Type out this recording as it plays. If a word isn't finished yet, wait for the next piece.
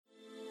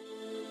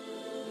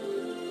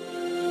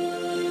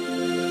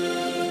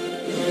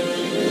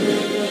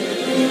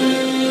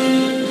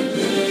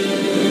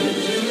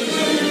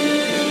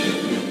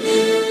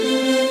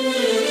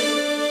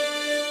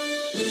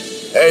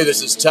Hey,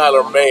 this is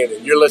Tyler Main,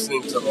 and you're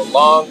listening to the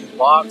Long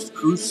Box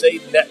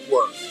Crusade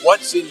Network.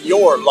 What's in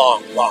your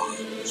long box?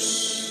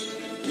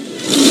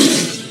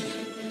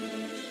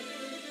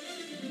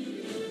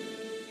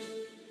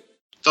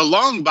 The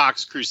Long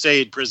Box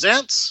Crusade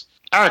presents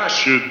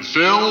Action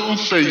Film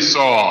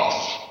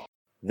Face-Off.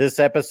 This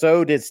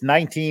episode is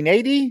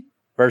 1980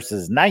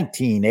 versus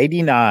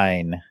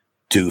 1989.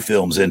 Two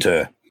films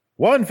enter.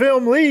 One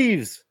film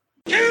leaves.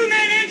 Two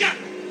men enter.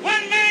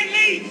 One man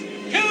leaves.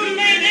 Two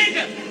men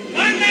enter.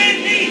 One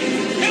man leaves.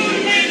 Two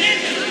men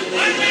enter.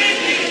 One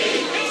man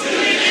leaves. Two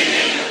men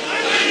enter.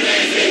 One man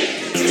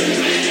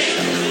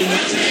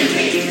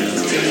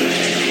leaves.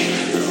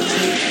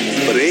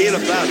 But it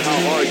ain't about how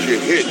hard you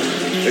hit.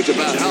 It's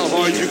about how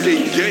hard you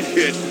can get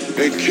hit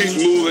and keep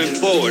moving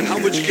forward. How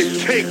much you can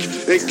take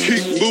and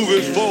keep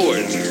moving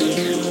forward.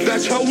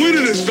 That's how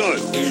winning is done.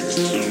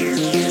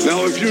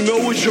 Now, if you know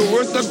what you're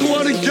worth, then go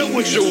out and get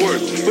what you're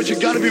worth. But you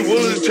got to be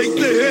willing to take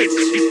the hits.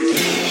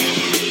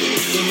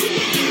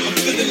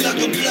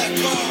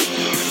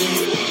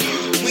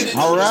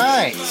 All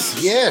right.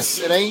 Yes,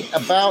 it ain't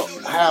about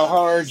how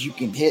hard you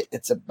can hit.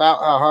 It's about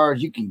how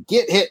hard you can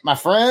get hit, my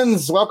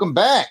friends. Welcome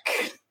back.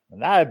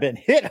 And I've been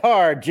hit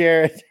hard,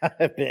 Jared.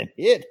 I've been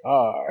hit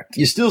hard.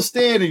 You're still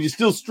standing. You're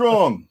still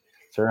strong.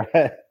 That's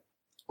right.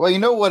 Well, you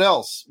know what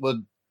else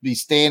would be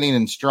standing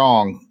and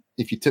strong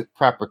if you took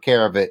proper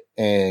care of it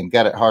and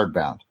got it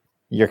hardbound?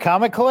 Your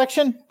comic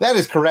collection? That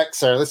is correct,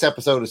 sir. This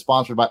episode is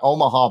sponsored by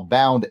Omaha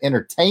Bound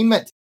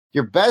Entertainment,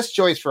 your best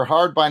choice for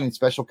hardbinding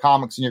special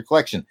comics in your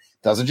collection.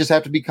 Doesn't just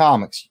have to be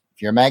comics.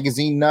 If you're a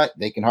magazine nut,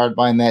 they can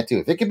hardbind that too.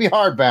 If it can be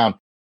hardbound,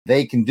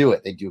 they can do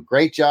it. They do a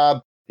great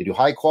job. They do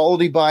high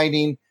quality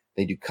binding.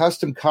 They do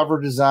custom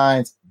cover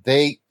designs.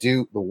 They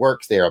do the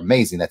works. They are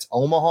amazing. That's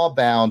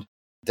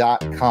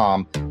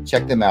omahabound.com.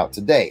 Check them out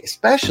today,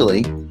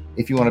 especially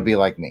if you want to be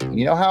like me.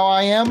 You know how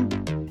I am?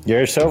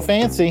 You're so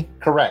fancy.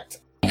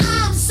 Correct.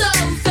 I'm so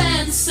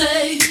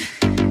fancy.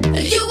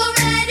 You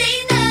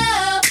already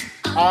know.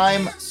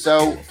 I'm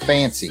so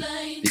fancy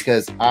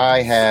because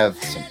I have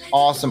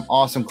some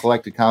awesome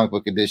collected comic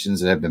book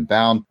editions that have been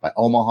bound by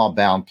Omaha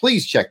Bound.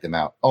 Please check them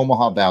out.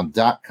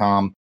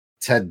 omahabound.com.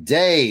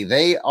 Today,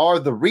 they are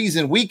the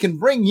reason we can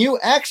bring you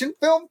Action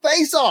Film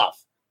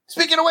Face-Off.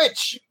 Speaking of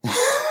which,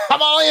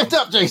 I'm all amped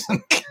up,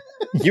 Jason.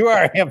 You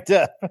are amped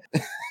up.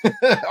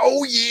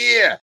 Oh,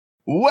 yeah.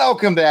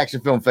 Welcome to Action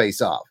Film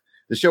Face-Off,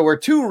 the show where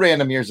two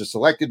random years are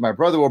selected. My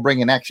brother will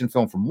bring an action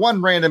film from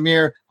one random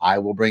year. I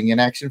will bring an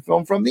action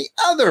film from the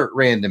other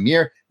random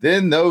year.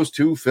 Then those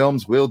two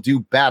films will do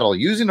battle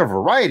using a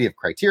variety of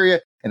criteria,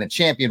 and a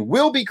champion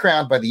will be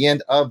crowned by the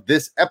end of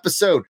this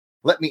episode.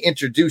 Let me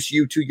introduce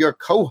you to your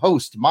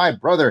co-host, my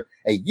brother,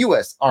 a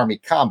U.S. Army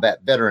combat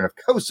veteran of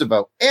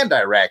Kosovo and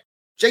Iraq,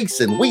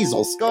 Jason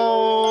Weasel Skull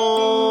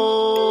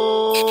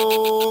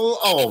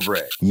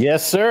Albrecht.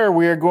 Yes, sir.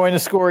 We are going to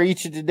score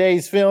each of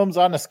today's films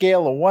on a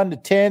scale of 1 to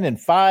 10 in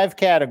 5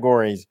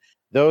 categories.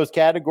 Those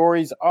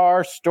categories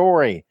are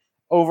story,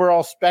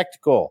 overall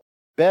spectacle,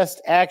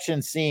 best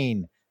action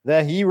scene,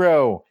 the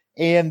hero,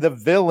 and the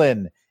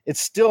villain. It's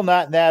still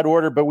not in that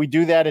order, but we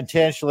do that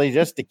intentionally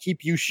just to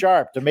keep you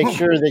sharp, to make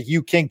sure that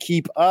you can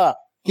keep up.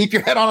 Keep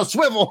your head on a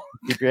swivel.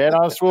 Keep your head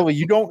on a swivel.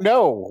 You don't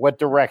know what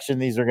direction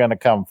these are going to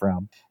come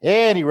from. At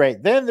any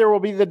rate, then there will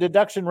be the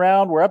deduction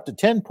round where up to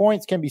 10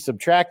 points can be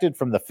subtracted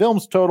from the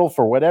film's total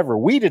for whatever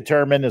we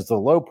determine is the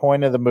low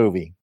point of the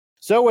movie.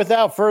 So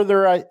without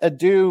further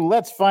ado,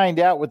 let's find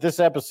out what this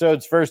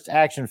episode's first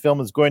action film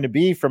is going to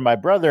be from my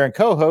brother and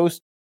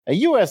co-host, a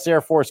U.S.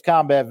 Air Force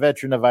combat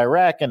veteran of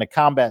Iraq and a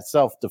combat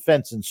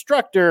self-defense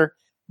instructor,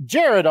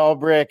 Jared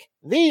Albrecht,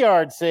 the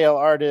yard sale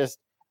artist,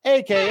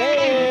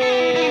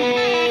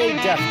 a.k.a.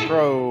 Death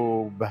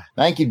Probe.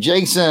 Thank you,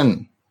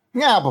 Jason.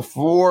 Now,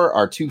 before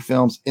our two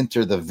films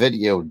enter the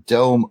Video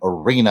Dome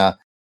arena,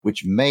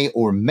 which may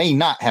or may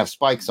not have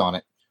spikes on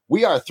it,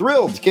 we are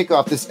thrilled to kick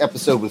off this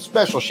episode with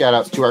special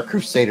shout-outs to our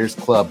Crusaders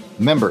Club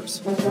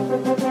members.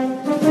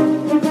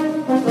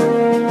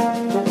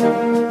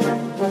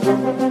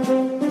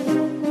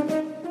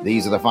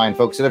 These are the fine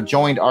folks that have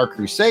joined our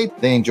crusade.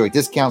 They enjoy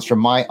discounts from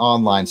my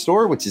online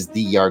store, which is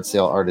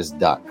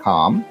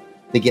theyardsaleartist.com.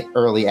 They get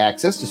early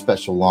access to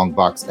special long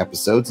box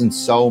episodes and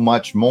so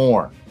much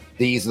more.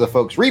 These are the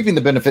folks reaping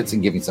the benefits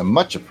and giving some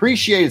much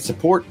appreciated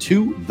support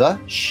to the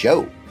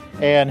show.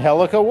 And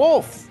Helica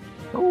Wolf.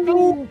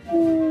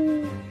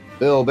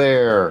 Bill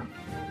Bear.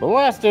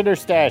 Blast it or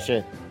stash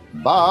it.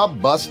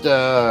 Bob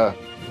Busta.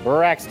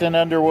 Braxton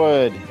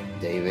Underwood.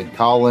 David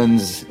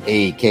Collins,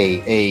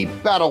 a.k.a.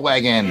 Battle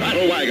Wagon.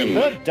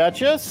 The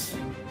Duchess.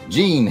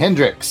 Gene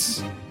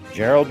Hendricks.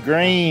 Gerald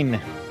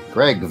Green.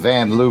 Greg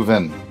Van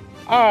Leuven.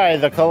 I,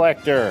 the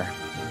Collector.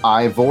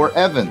 Ivor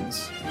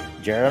Evans.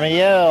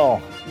 Jeremy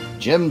L.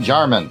 Jim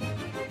Jarman.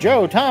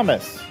 Joe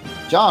Thomas.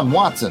 John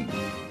Watson.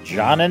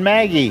 John and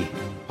Maggie.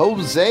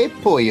 Jose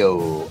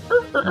Pollo.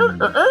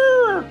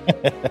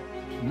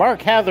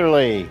 Mark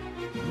Hatherley.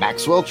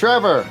 Maxwell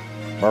Trevor.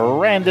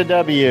 Miranda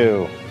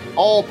W.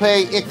 All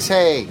Pay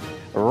Ixhay.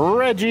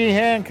 Reggie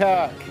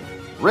Hancock.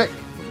 Rick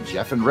from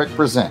Jeff and Rick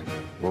Present.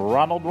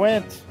 Ronald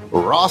Went,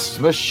 Ross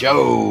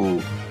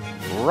Michaud,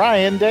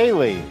 Ryan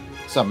Daly,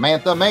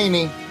 Samantha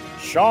Maney,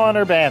 Sean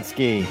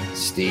Urbanski,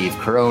 Steve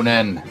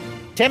Cronin,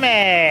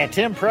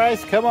 Tim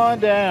Price, come on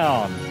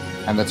down.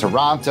 and the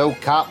Toronto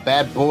Cop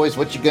Bad Boys.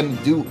 What you gonna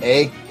do,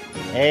 eh?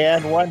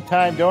 And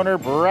one-time donor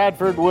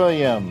Bradford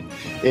William.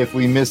 If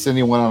we miss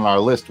anyone on our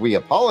list, we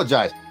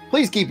apologize.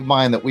 Please keep in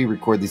mind that we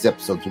record these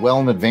episodes well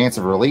in advance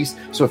of release,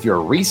 so if you're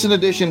a recent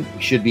addition,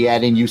 we should be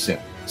adding you soon.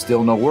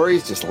 Still no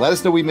worries, just let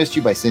us know we missed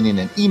you by sending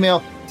an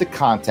email to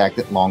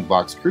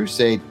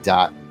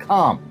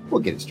contact@longboxcrusade.com.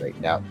 We'll get it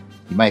straightened out.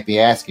 You might be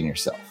asking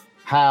yourself,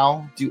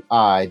 how do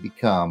I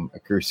become a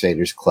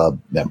Crusaders Club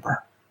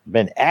member?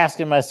 Been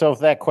asking myself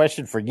that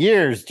question for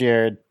years,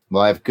 Jared.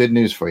 Well, I have good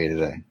news for you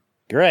today.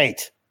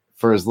 Great.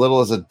 For as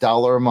little as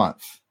 $1 a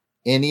month,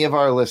 any of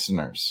our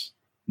listeners,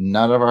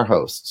 none of our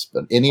hosts,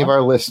 but any of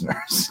our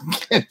listeners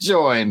can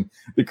join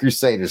the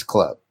Crusaders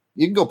Club.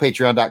 You can go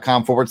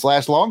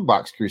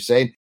patreon.com/Longbox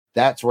Crusade.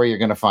 That's where you're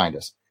going to find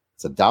us.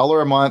 It's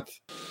 $1 a month.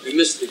 Hey,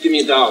 mister, give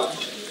me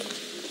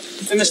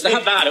 $1. Hey, mister,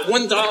 how about it?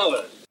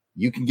 $1.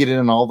 You can get in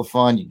on all the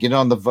fun. You get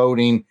on the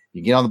voting.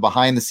 You get on the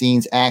behind the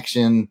scenes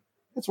action.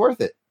 It's worth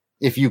it.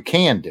 If you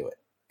can do it,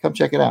 come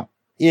check it out.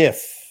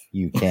 If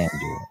you can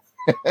do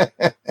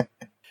it.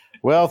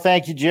 Well,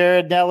 thank you,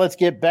 Jared. Now let's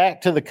get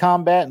back to the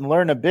combat and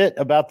learn a bit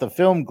about the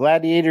film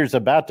Gladiators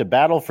About to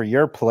Battle for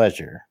your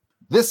pleasure.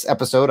 This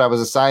episode, I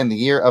was assigned the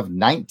year of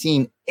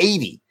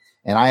 1980,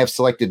 and I have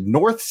selected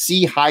North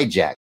Sea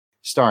Hijack,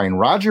 starring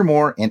Roger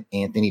Moore and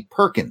Anthony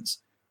Perkins.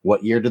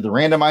 What year did the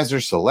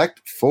randomizer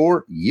select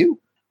for you?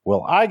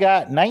 Well, I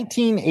got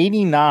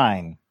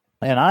 1989,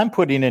 and I'm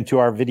putting into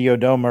our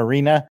Videodome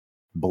arena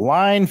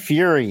Blind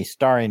Fury,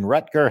 starring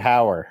Rutger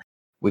Hauer.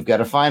 We've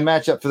got a fine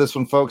matchup for this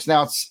one, folks.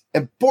 Now, it's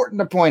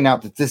important to point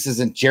out that this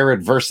isn't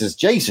Jared versus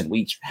Jason. We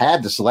each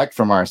had to select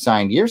from our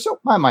assigned year, so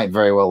I might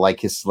very well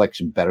like his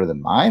selection better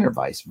than mine, or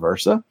vice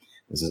versa.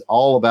 This is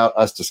all about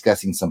us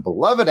discussing some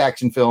beloved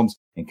action films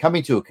and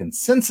coming to a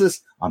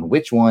consensus on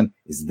which one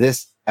is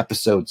this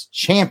episode's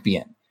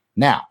champion.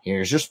 Now,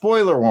 here's your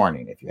spoiler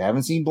warning. If you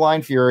haven't seen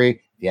Blind Fury, if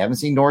you haven't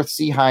seen North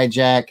Sea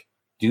Hijack,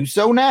 do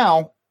so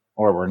now,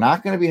 or we're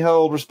not going to be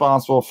held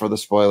responsible for the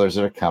spoilers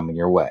that are coming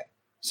your way.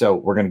 So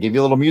we're going to give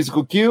you a little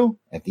musical cue.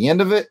 At the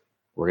end of it,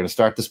 we're going to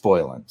start the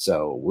spoiling.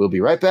 So we'll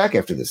be right back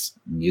after this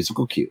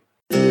musical cue.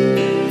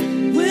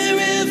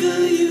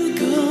 Wherever you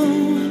go,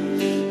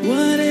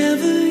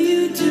 whatever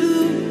you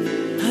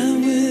do, I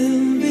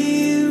will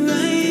be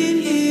right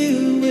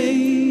here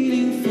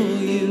waiting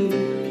for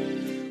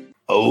you.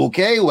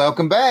 Okay,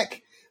 welcome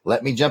back.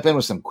 Let me jump in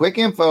with some quick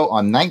info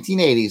on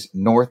 1980's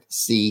North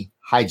Sea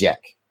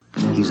Hijack.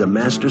 He's a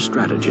master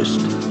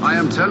strategist. I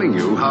am telling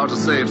you how to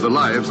save the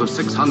lives of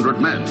 600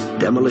 men.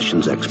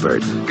 Demolitions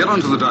expert. Get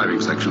onto the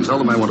diving section. Tell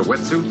them I want a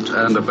wetsuit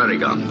and a berry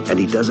gun. And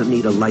he doesn't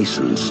need a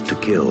license to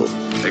kill.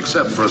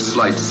 Except for a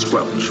slight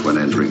squelch when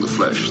entering the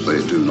flesh. They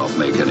do not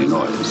make any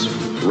noise.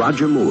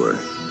 Roger Moore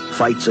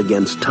fights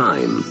against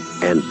time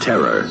and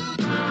terror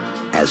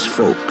as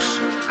Folks.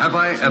 Have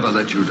I ever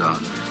let you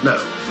down? No.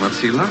 What's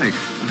he like?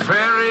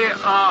 Very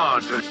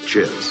odd.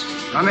 Cheers.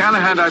 On the other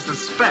hand, I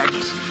suspect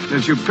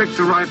that you picked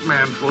the right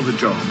man for the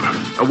job.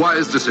 A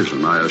wise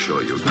decision, I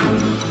assure you.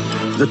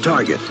 The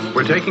target.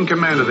 We're taking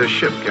command of this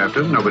ship,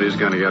 Captain. Nobody's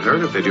going to get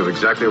hurt if they do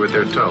exactly what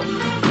they're told.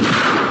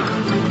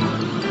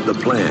 The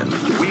plan.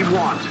 We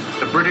want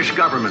the British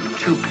government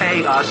to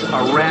pay us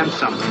a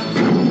ransom.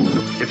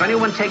 If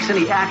anyone takes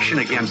any action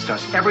against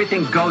us,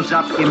 everything goes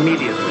up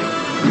immediately.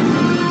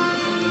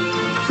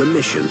 The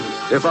mission.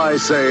 If I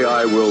say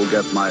I will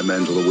get my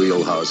men to the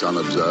wheelhouse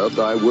unobserved,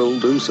 I will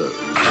do so.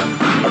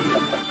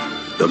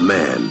 The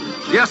man.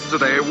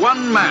 Yesterday,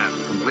 one man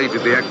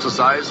completed the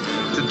exercise.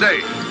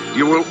 Today,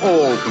 you will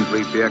all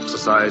complete the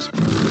exercise.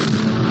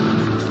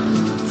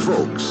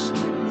 Folks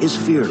is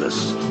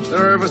fearless.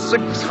 There are over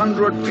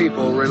 600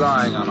 people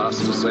relying on us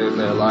to save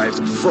their lives.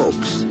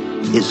 Folks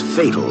is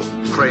fatal.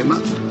 Kramer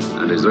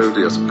and his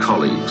odious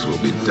colleagues will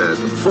be dead.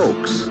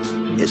 Folks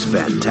is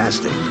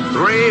fantastic.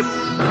 3,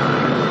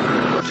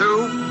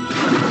 2,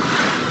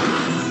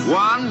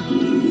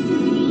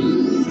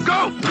 1,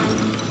 go!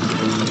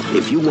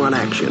 If you want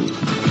action,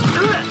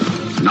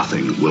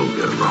 nothing will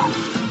go wrong.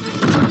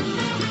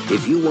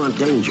 If you want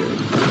danger,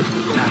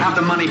 now have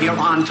the money here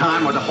on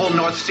time or the whole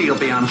North Sea will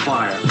be on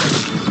fire.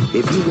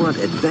 If you want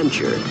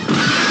adventure,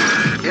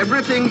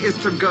 everything is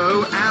to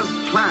go as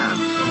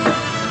planned.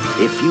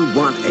 If you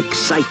want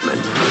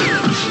excitement,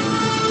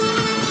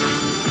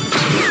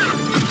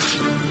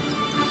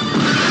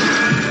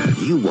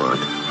 you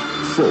want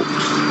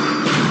Folks.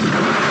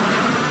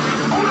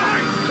 Oh my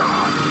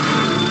God!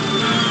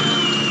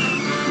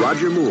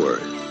 Roger Moore,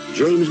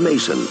 James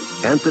Mason,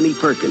 Anthony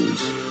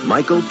Perkins,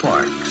 Michael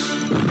Parks.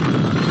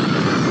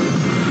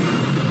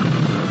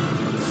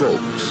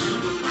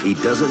 Folks, he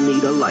doesn't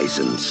need a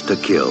license to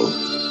kill.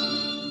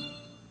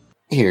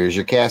 Here's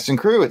your cast and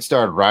crew. It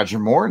starred Roger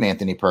Moore and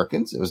Anthony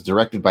Perkins. It was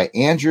directed by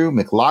Andrew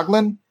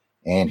McLaughlin.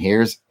 And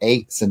here's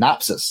a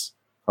synopsis.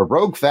 A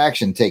rogue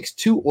faction takes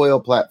 2 oil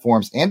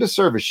platforms and a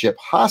service ship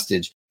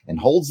hostage and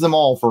holds them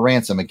all for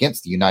ransom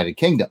against the United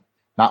Kingdom.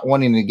 Not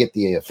wanting to get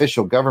the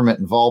official government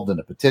involved in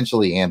a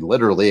potentially and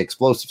literally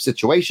explosive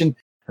situation,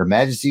 Her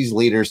Majesty's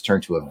leaders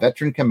turn to a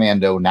veteran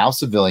commando, now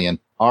civilian,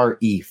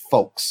 R.E.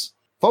 Folks.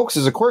 Folks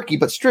is a quirky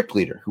but strict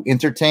leader who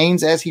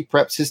entertains as he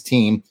preps his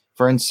team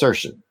for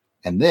insertion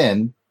and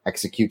then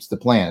executes the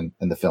plan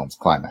in the film's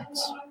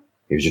climax.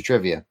 Here's your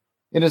trivia.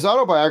 In his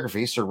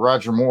autobiography, Sir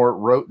Roger Moore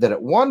wrote that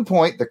at one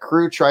point the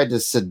crew tried to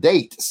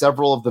sedate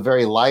several of the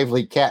very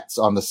lively cats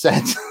on the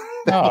set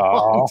that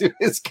belonged to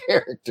his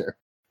character.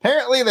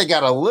 Apparently, they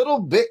got a little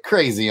bit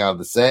crazy on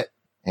the set,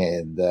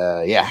 and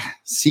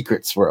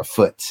secrets were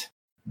afoot.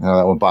 No,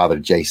 that won't bother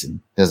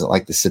Jason. Doesn't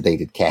like the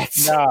sedated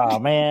cats. No,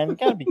 man, you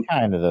gotta be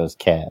kind to those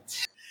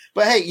cats.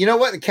 But hey, you know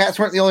what? The cats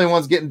weren't the only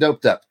ones getting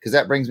doped up, because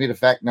that brings me to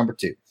fact number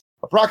 2.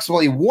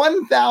 Approximately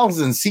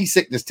 1,000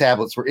 seasickness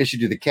tablets were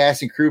issued to the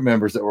cast and crew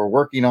members that were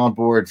working on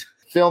board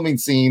filming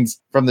scenes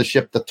from the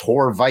ship, the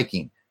Tor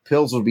Viking.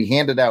 Pills would be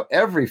handed out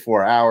every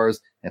 4 hours.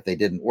 If they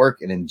didn't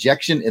work, an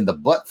injection in the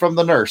butt from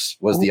the nurse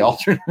was the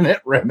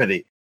alternate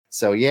remedy.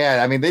 So,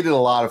 yeah, I mean, they did a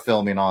lot of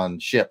filming on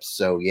ships.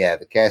 So, yeah,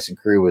 the cast and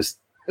crew was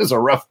a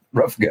rough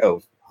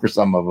go for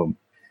some of them.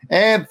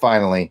 And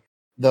finally,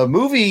 the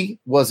movie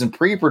was in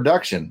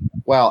pre-production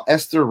while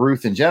Esther,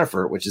 Ruth, and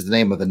Jennifer, which is the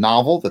name of the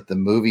novel that the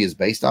movie is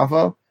based off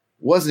of,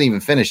 wasn't even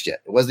finished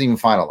yet. It wasn't even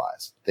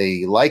finalized.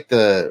 They liked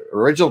the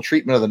original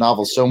treatment of the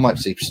novel so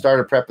much, they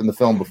started prepping the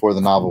film before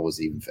the novel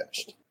was even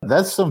finished.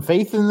 That's some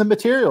faith in the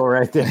material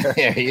right there.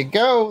 There you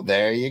go.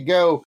 There you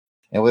go.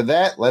 And with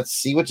that, let's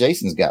see what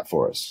Jason's got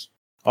for us.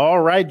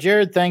 All right,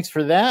 Jared, thanks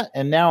for that.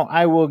 And now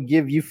I will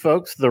give you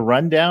folks the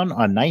rundown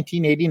on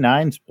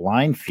 1989's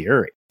Blind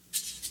Fury.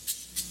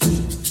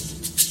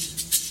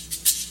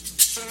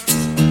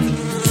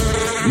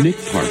 Nick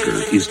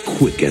Parker is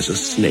quick as a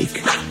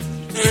snake,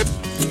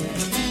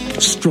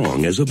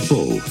 strong as a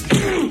bull,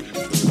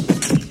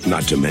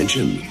 not to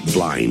mention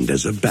blind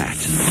as a bat.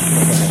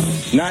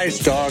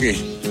 Nice doggy.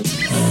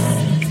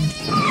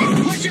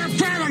 What's your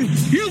problem?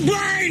 You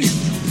blind?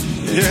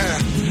 Yeah.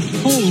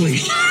 Holy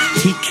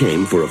He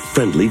came for a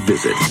friendly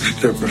visit.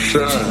 Step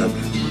aside,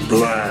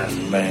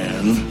 blind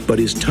man. But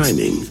his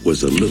timing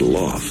was a little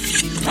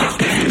off.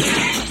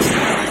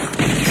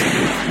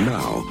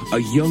 Now, a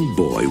young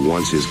boy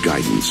wants his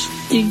guidance.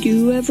 Did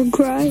you ever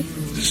cry?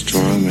 The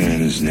strong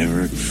man is never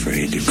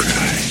afraid to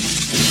cry.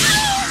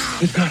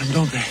 They've got him,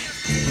 don't they?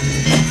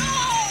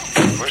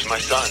 Where's my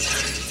son?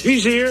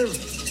 He's here.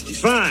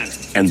 He's fine.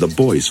 And the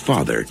boy's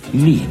father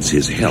needs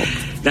his help.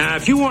 Now,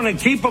 if you want to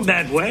keep him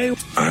that way...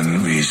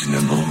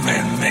 Unreasonable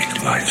men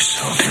make life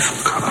so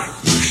difficult.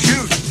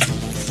 Shoot!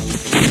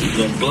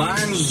 The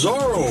blind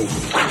Zorro.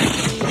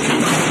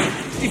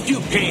 If you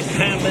can't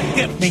handle it,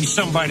 get me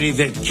somebody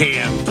that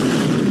can.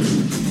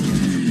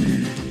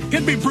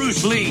 Get me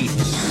Bruce Lee.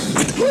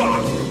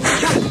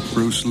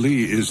 Bruce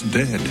Lee is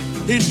dead.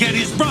 Then get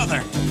his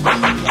brother.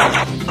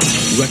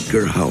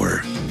 Rutger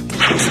Hauer.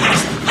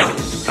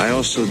 I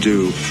also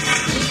do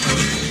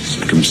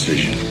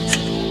circumcision.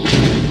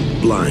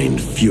 Blind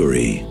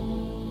Fury.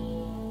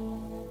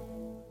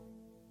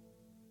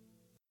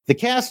 The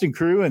cast and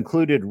crew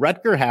included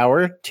Rutger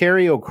Hauer,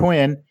 Terry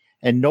O'Quinn,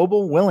 and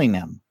Noble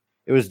Willingham.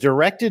 It was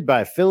directed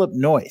by Philip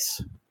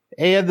Noyce.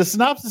 And the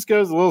synopsis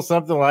goes a little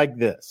something like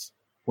this.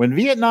 When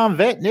Vietnam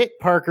vet Nick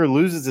Parker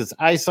loses his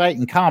eyesight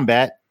in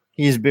combat,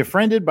 he is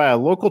befriended by a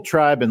local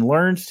tribe and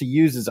learns to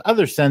use his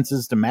other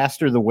senses to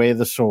master the way of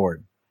the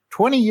sword.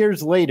 20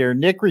 years later,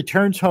 Nick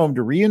returns home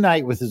to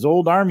reunite with his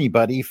old army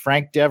buddy,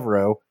 Frank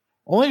Devereaux,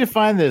 only to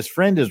find that his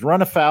friend has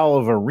run afoul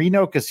of a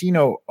Reno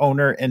casino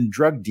owner and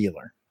drug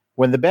dealer.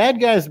 When the bad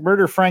guys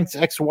murder Frank's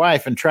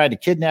ex-wife and try to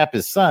kidnap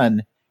his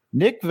son,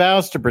 Nick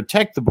vows to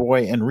protect the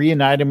boy and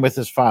reunite him with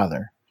his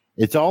father.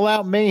 It's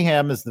all-out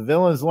mayhem as the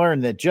villains learn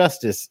that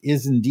justice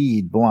is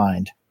indeed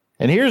blind.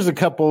 And here's a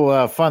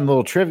couple fun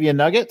little trivia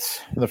nuggets.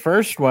 The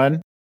first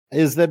one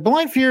is that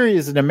Blind Fury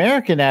is an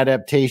American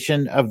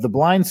adaptation of the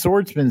Blind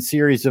Swordsman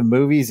series of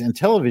movies and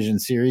television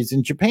series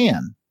in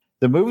Japan.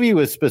 The movie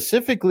was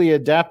specifically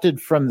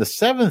adapted from the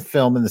 7th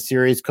film in the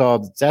series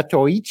called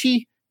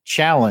Zatoichi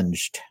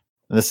Challenged.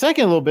 And the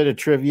second little bit of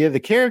trivia, the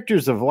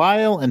characters of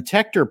Lyle and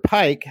Tector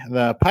Pike,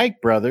 the Pike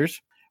brothers,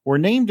 were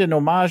named in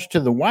homage to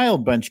the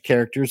Wild Bunch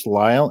characters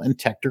Lyle and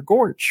Tector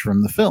Gorch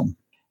from the film.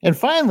 And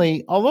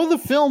finally, although the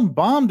film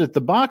bombed at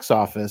the box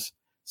office,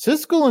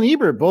 Siskel and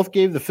Ebert both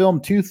gave the film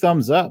 2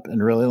 thumbs up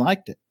and really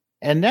liked it.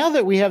 And now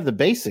that we have the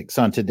basics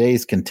on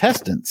today's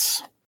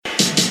contestants.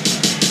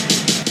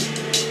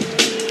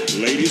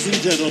 Ladies and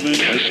gentlemen,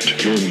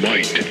 test your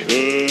might.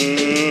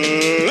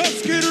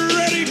 Let's get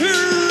ready to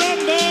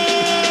rumble!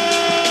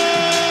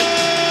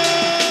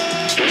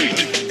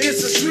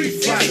 It's a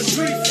street fight,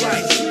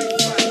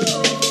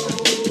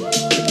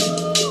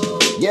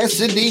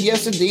 Yes,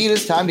 indeed.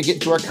 It's time to get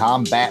to our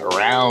combat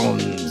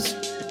rounds.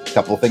 A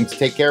couple of things to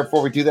take care of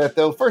before we do that,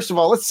 though. First of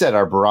all, let's set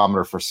our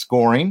barometer for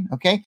scoring,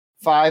 okay?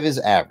 5 is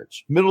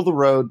average. Middle of the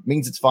road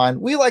means it's fine.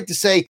 We like to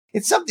say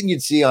it's something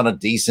you'd see on a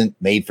decent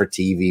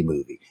made-for-TV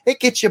movie. It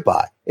gets you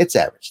by. It's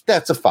average.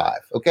 That's a 5,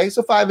 okay?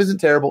 So 5 isn't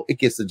terrible. It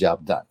gets the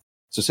job done.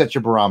 So set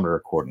your barometer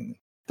accordingly.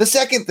 The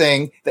second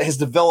thing that has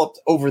developed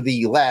over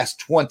the last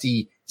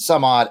 20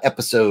 some odd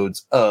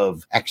episodes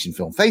of Action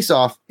Film Face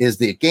Off is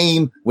the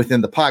game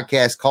within the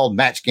podcast called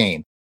Match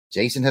Game.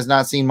 Jason has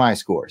not seen my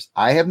scores.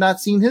 I have not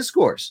seen his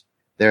scores.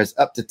 There's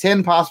up to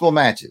 10 possible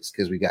matches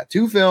because we got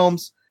 2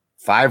 films,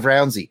 5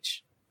 rounds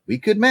each. We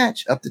could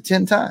match up to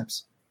 10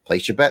 times.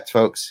 Place your bets,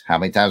 folks. How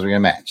many times are we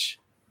going to match?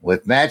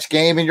 With Match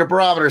Game and your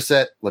barometer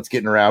set, let's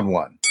get in round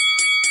 1.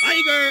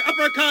 Tiger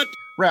uppercut.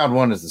 Round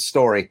 1 is the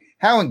story.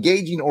 How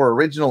engaging or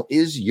original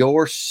is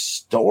your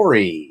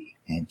story?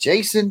 And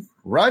Jason,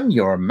 run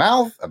your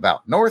mouth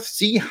about North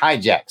Sea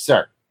Hijack,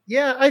 sir.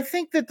 Yeah, I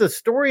think that the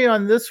story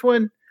on this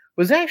one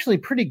was actually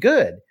pretty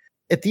good.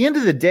 At the end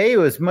of the day, it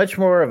was much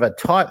more of a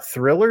taut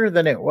thriller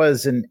than it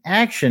was an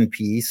action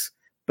piece,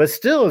 but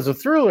still, as a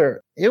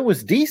thriller, it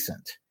was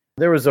decent.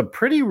 There was a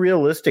pretty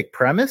realistic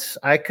premise.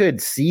 I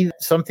could see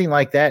something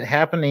like that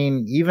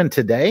happening even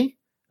today,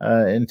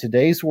 in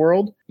today's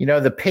world. You know,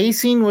 the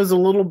pacing was a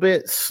little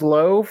bit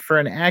slow for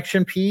an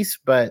action piece,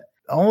 but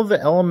all of the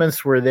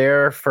elements were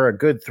there for a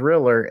good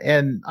thriller,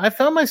 and I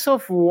found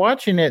myself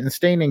watching it and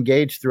staying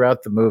engaged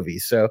throughout the movie.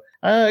 So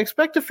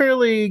expect a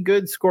fairly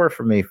good score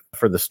from me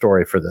for the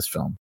story for this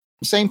film.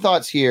 Same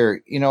thoughts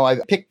here. You know, I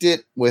picked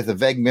it with a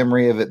vague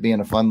memory of it being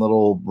a fun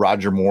little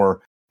Roger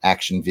Moore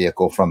action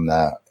vehicle from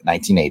the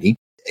 1980.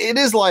 It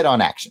is light on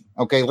action.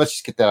 Okay, let's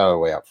just get that out of the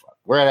way up front.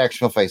 We're at Action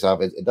Film Face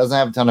Off. It doesn't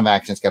have a ton of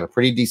action. It's got a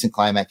pretty decent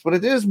climax, but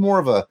it is more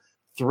of a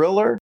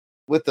thriller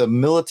with a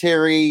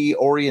military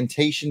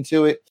orientation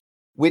to it.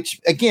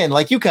 Which, again,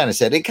 like you kind of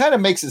said, it kind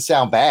of makes it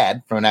sound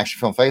bad from an Action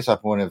Film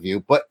Face-Off point of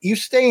view, but you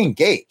stay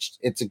engaged.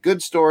 It's a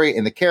good story,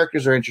 and the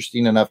characters are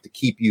interesting enough to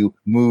keep you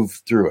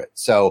move through it.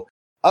 So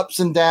ups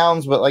and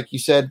downs, but like you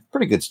said,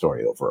 pretty good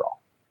story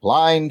overall.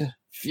 Blind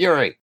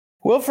Fury.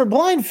 Well, for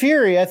Blind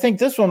Fury, I think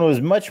this one was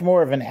much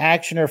more of an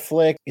actioner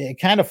flick. It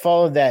kind of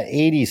followed that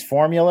 80s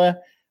formula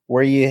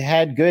where you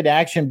had good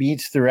action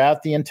beats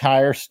throughout the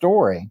entire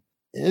story.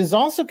 It is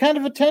also kind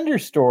of a tender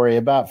story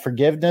about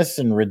forgiveness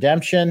and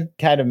redemption,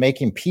 kind of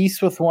making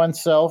peace with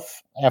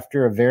oneself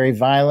after a very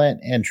violent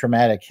and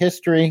traumatic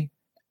history.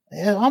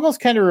 It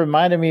almost kind of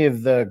reminded me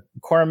of the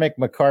Cormac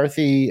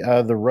McCarthy,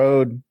 The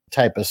Road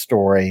type of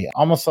story,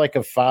 almost like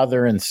a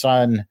father and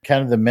son,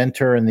 kind of the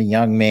mentor and the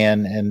young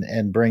man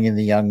and bringing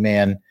the young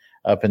man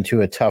up into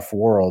a tough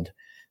world.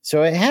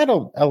 So it had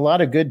a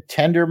lot of good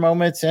tender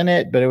moments in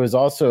it, but it was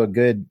also a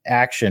good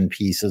action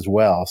piece as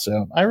well.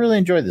 So I really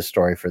enjoyed the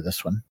story for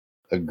this one.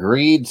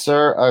 Agreed,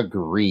 sir.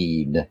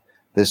 Agreed.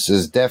 This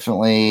is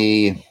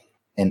definitely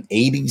an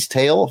 80s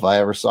tale, if I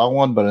ever saw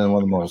one, but in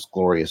one of the most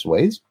glorious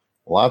ways.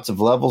 Lots of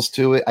levels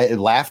to it. I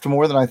laughed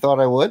more than I thought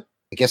I would.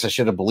 I guess I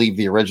should have believed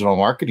the original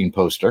marketing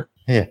poster.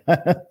 Yeah.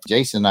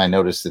 Jason and I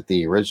noticed that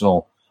the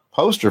original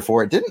poster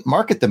for it didn't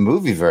market the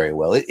movie very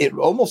well. It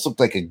almost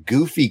looked like a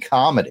goofy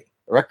comedy.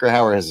 Rutger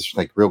Hauer has this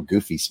like real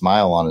goofy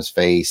smile on his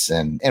face.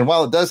 And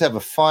while it does have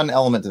a fun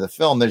element to the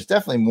film, there's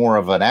definitely more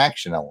of an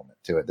action element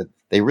to it that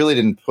they really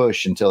didn't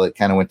push until it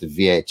kind of went to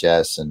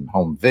VHS and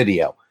home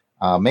video.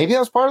 Maybe that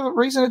was part of the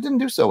reason it didn't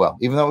do so well,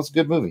 even though it's a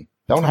good movie.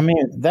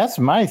 That's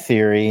my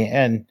theory.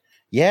 And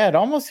yeah, it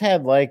almost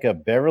had like a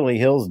Beverly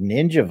Hills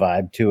Ninja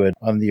vibe to it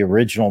on the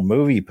original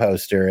movie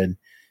poster. And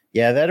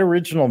yeah, that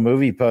original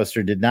movie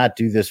poster did not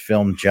do this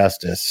film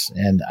justice.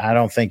 And I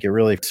don't think it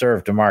really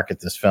served to market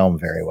this film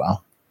very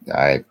well.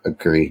 I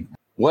agree.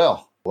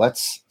 Well,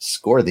 let's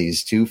score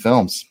these 2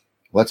 films.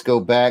 Let's go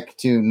back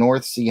to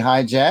North Sea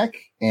Hijack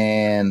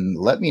and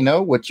let me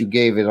know what you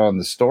gave it on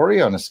the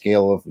story on a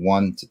scale of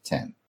 1 to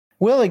 10.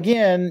 Well,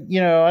 again,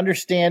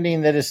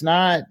 understanding that it's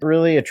not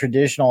really a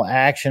traditional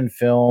action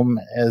film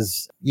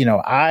as,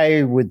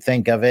 I would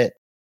think of it.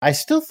 I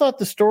still thought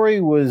the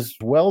story was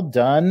well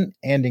done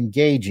and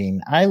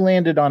engaging. I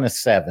landed on a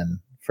 7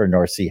 for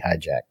North Sea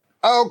Hijack.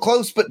 Oh,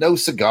 close, but no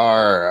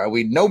cigar.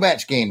 No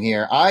match game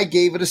here. I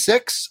gave it a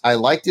 6. I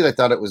liked it. I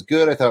thought it was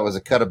good. I thought it was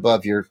a cut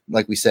above your,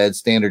 like we said,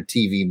 standard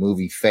TV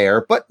movie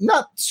fare, but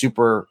not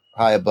super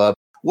high above.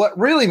 What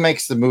really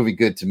makes the movie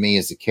good to me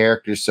is the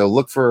characters. So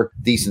look for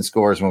decent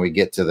scores when we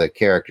get to the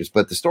characters.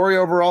 But the story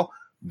overall,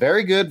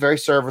 very good, very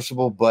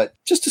serviceable, but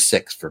just a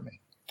 6 for me.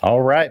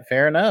 All right.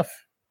 Fair enough.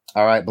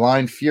 All right.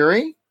 Blind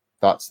Fury.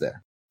 Thoughts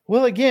there?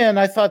 Well, again,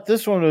 I thought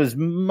this one was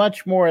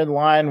much more in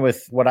line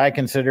with what I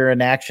consider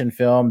an action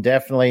film,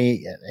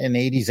 definitely an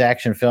 80s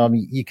action film.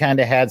 You kind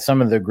of had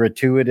some of the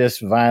gratuitous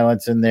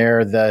violence in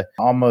there, the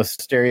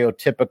almost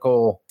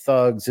stereotypical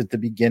thugs at the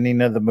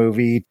beginning of the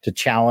movie to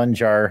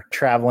challenge our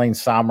traveling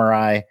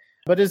samurai.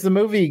 But as the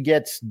movie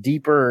gets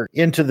deeper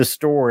into the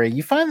story,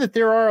 you find that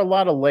there are a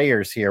lot of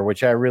layers here,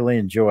 which I really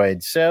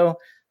enjoyed. So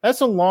that's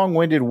a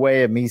long-winded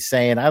way of me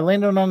saying I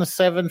landed on a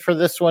 7 for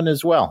this one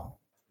as well.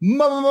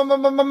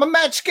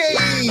 Match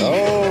game.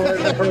 Oh,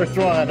 the first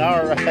one.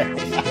 All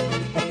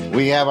right.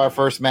 We have our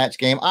first match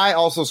game. I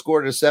also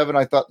scored a 7.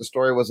 I thought the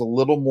story was a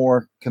little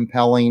more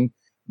compelling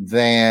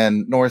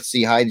than North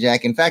Sea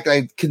Hijack. In fact,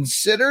 I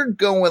considered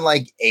going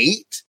like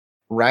 8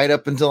 right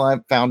up until I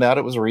found out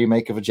it was a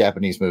remake of a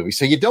Japanese movie.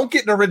 So you don't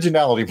get an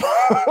originality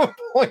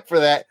point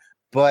for that.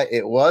 but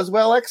it was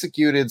well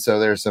executed. So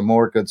there's some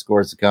more good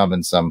scores to come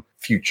in some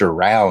future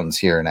rounds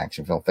here in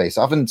Action Film Face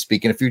Off. And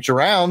speaking of future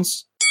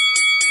rounds,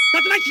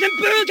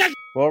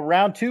 well,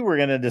 round 2, we're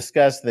going to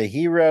discuss the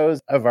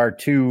heroes of our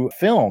 2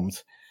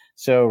 films.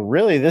 So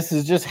really, this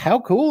is just how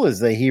cool is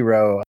the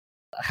hero?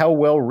 How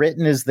well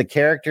written is the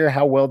character?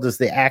 How well does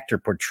the actor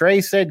portray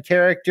said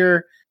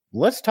character?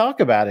 Let's talk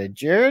about it.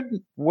 Jared,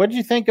 what did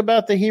you think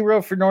about the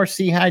hero for North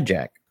Sea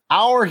Hijack?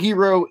 Our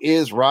hero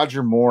is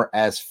Roger Moore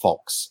as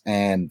Folks,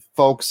 and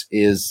Folks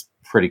is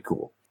pretty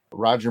cool.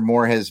 Roger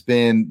Moore has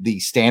been the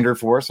standard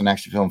for us in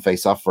Action Film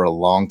Face Off for a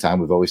long time.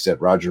 We've always said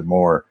Roger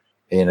Moore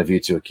in A View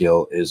to a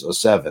Kill is a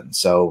 7.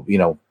 So,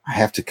 I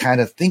have to kind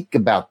of think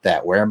about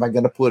that. Where am I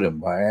going to put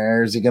him?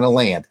 Where is he going to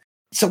land?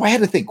 So I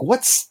had to think,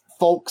 what's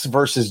Folks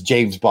versus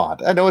James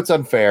Bond? I know it's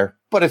unfair,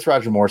 but it's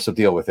Roger Moore, so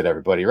deal with it,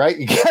 everybody, right?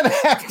 You kind of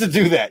have to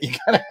do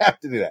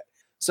that.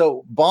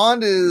 So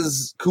Bond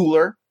is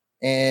cooler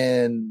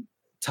and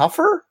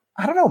tougher.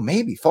 I don't know,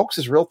 maybe. Folks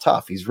is real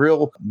tough. He's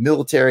real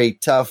military,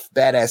 tough,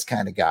 badass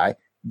kind of guy.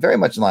 Very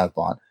much in line with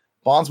Bond.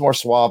 Bond's more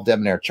suave,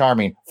 debonair,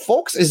 charming.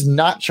 Folks is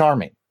not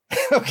charming.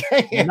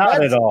 Okay?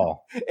 Not at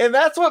all. And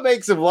that's what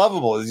makes him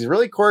lovable. Is he's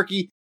really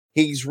quirky.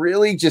 He's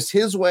really just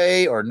his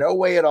way or no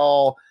way at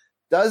all.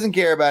 Doesn't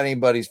care about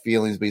anybody's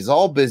feelings, but he's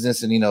all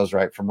business and he knows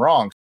right from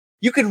wrong.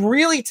 You could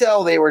really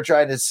tell they were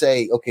trying to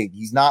say, okay,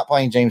 he's not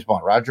playing James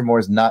Bond. Roger Moore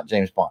is not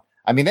James Bond.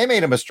 I mean, they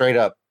made him a straight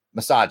up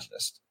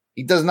misogynist.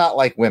 He does not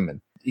like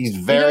women. He's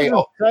very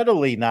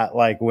subtly not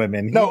like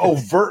women.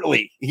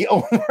 Overtly. He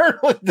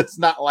overtly does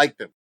not like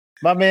them.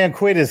 My man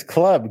quit his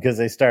club because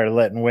they started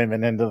letting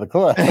women into the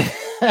club.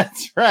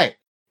 That's right.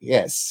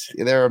 Yes.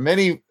 There are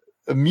many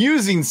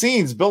amusing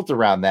scenes built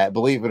around that,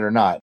 believe it or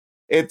not.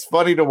 It's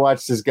funny to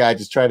watch this guy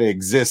just try to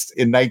exist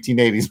in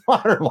 1980s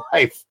modern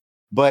life.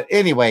 But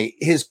anyway,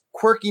 his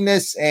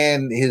quirkiness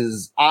and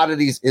his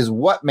oddities is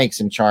what makes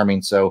him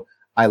charming. So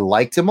I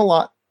liked him a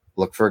lot.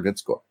 Look for a good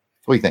score.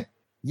 What do you think?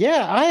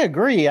 Yeah, I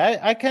agree.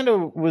 I kind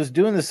of was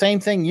doing the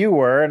same thing you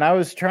were, and I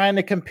was trying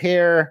to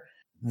compare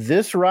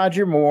this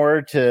Roger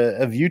Moore to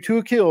A View to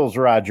a Kill's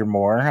Roger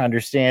Moore,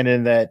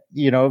 understanding that,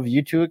 A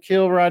View to a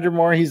Kill Roger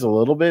Moore, he's a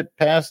little bit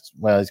past,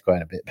 he's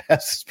quite a bit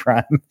past his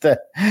prime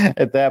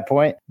at that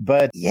point.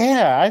 But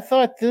yeah, I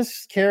thought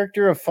this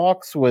character of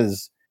Fox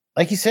was,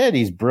 like you said,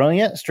 he's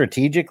brilliant.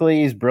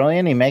 Strategically, he's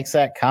brilliant. He makes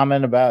that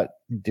comment about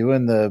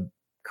doing the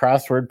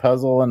crossword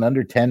puzzle in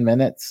under 10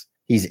 minutes.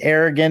 He's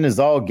arrogant as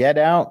all get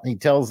out. He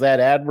tells that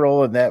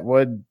admiral and that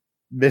wood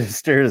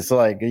minister is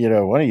like,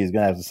 one of you is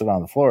going to have to sit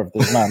on the floor if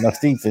there's not enough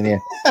seats in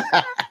here.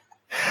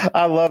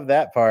 I love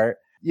that part.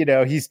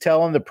 He's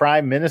telling the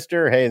prime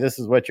minister, hey, this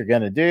is what you're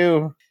going to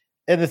do.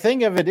 And the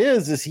thing of it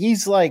is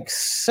he's like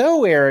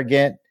so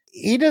arrogant.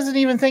 He doesn't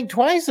even think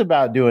twice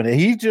about doing it.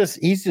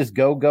 He's just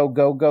go, go,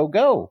 go, go,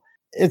 go.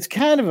 It's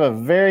kind of a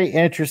very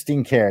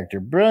interesting character.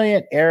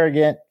 Brilliant,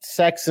 arrogant,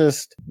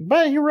 sexist,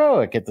 but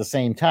heroic at the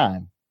same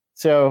time.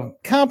 So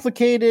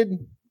complicated,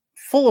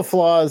 full of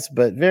flaws,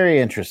 but very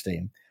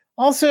interesting.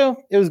 Also,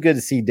 it was good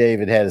to see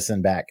David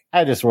Hedison back.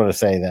 I just want to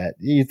say that.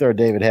 You throw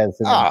David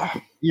Hedison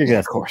in, you're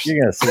going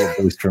to see a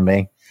boost from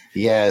me.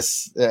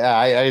 Yes.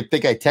 I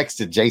think I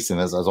texted Jason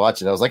as I was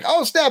watching. I was like,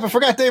 oh, snap, I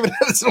forgot David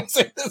Hedison was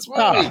in this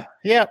movie.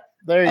 Yep.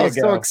 There you go. I was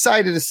so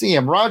excited to see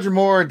him. Roger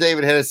Moore and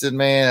David Hedison,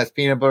 man, that's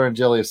peanut butter and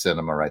jelly of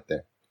cinema right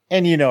there.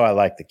 And I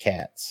like the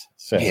Cats.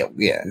 So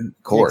yeah,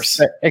 of course.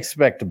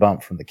 Expect a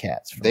bump from the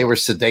Cats. They were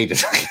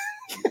sedated.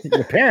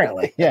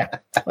 Apparently, yeah.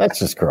 That's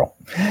just cruel.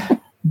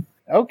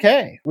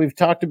 Okay, we've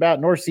talked about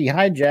North Sea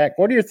Hijack.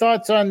 What are your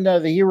thoughts on the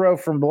hero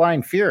from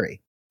Blind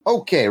Fury?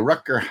 Okay,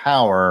 Rutger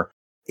Hauer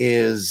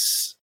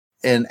is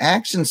an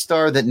action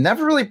star that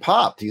never really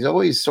popped. He's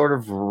always sort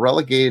of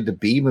relegated to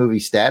B-movie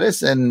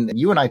status, and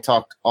you and I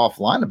talked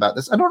offline about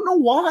this. I don't know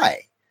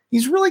why.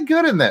 He's really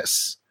good in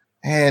this,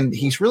 and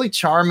he's really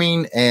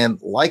charming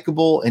and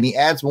likable, and he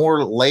adds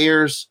more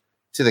layers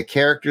to the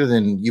character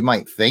than you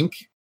might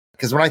think.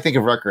 Because when I think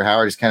of Rutger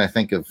Hauer, I just kind of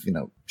think of,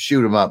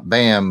 shoot him up,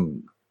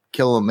 bam,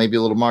 kill him, maybe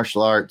a little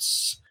martial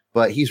arts.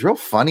 But he's real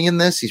funny in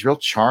this. He's real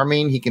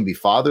charming. He can be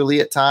fatherly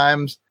at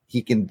times.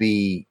 He can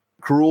be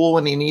cruel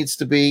when he needs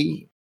to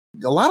be.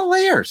 A lot of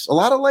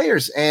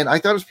layers. And I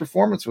thought his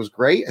performance was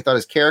great. I thought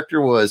his character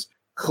was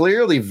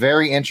clearly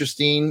very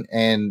interesting,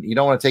 and you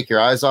don't want to take your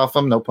eyes off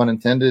him. No pun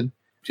intended.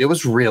 It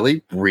was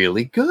really,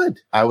 really good.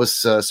 I was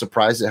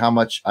surprised at how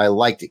much I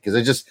liked it.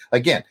 Because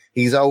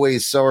he's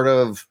always sort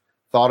of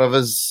thought of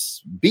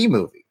as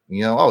B-movie,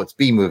 it's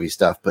B-movie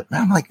stuff. But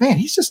I'm like, man,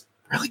 he's just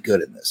really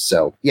good in this.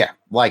 So yeah,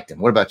 liked him.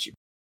 What about you?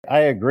 I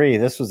agree.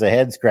 This was a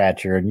head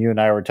scratcher. And you and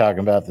I were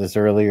talking about this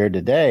earlier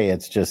today.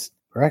 It's just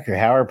Rutger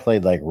Hauer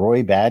played like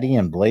Roy Batty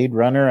in Blade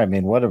Runner. I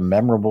mean, what a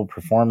memorable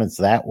performance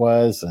that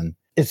was. And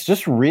it's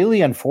just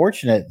really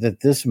unfortunate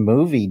that this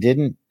movie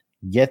didn't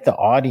get the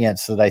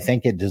audience that I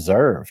think it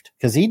deserved.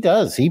 Because he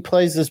does. He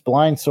plays this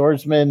blind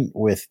swordsman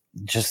with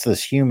just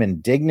this human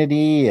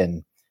dignity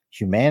and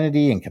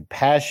humanity and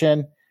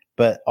compassion,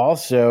 but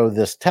also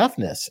this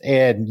toughness.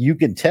 And you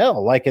can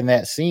tell, like in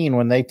that scene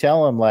when they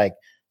tell him, like,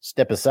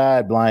 step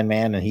aside, blind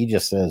man, and he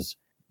just says,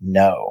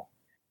 no.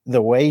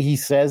 The way he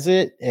says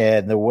it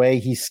and the way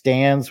he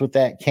stands with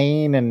that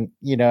cane, and,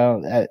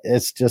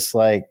 it's just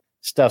like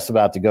stuff's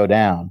about to go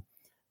down.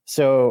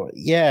 So,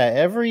 yeah,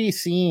 every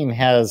scene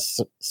has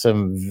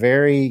some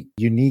very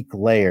unique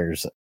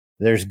layers.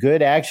 There's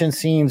good action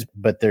scenes,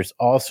 but there's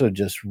also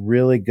just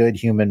really good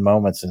human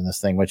moments in this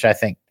thing, which I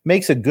think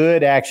makes a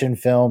good action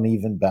film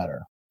even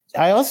better.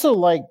 I also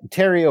like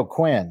Terry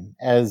O'Quinn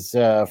as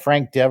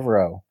Frank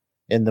Devereaux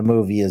in the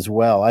movie as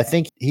well. I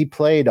think he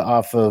played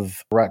off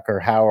of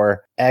Rutger Hauer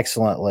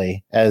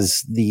excellently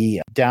as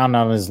the down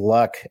on his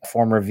luck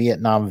former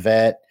Vietnam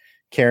vet,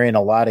 carrying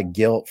a lot of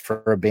guilt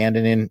for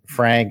abandoning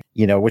Frank,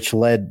 which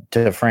led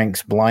to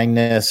Frank's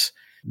blindness.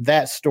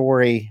 That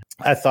story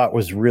I thought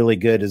was really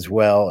good as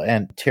well.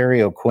 And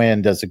Terry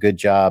O'Quinn does a good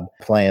job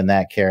playing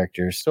that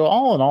character. So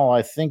all in all,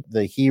 I think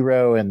the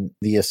hero and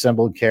the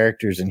assembled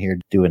characters in here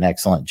do an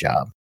excellent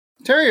job.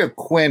 Terry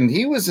O'Quinn,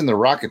 he was in The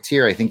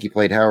Rocketeer. I think he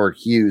played Howard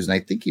Hughes, and I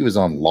think he was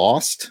on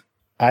Lost.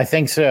 I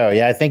think so.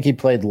 Yeah, I think he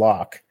played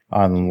Locke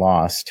on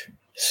Lost.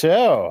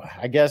 So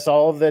I guess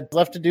all that's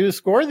left to do is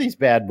score these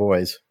bad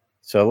boys.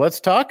 So let's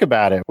talk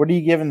about it. What are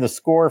you giving the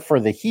score for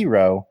the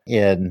hero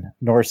in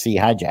North Sea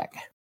Hijack?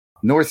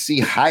 North Sea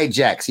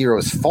Hijack's hero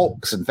is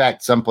Folks. In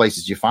fact, some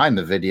places you find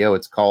the video,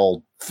 it's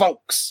called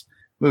Folks.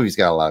 Movie's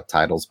got a lot of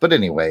titles. But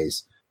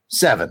anyways,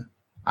 7.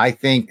 I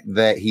think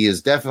that he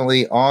is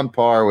definitely on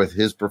par with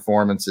his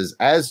performances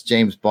as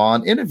James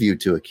Bond in A View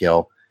to a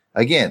Kill.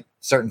 Again,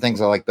 certain things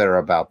I like better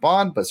about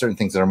Bond, but certain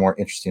things that are more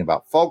interesting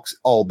about Folks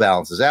all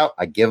balances out.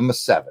 I give him a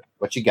 7.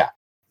 What you got?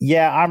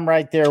 Yeah, I'm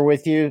right there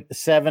with you.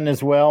 7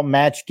 as well.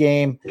 Match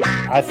game.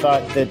 I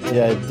thought that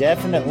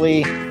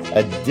definitely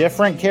a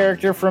different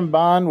character from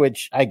Bond,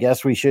 which I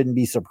guess we shouldn't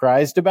be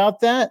surprised about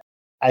that.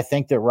 I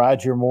think that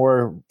Roger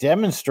Moore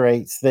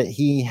demonstrates that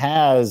he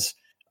has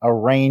a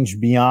range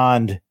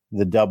beyond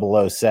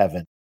the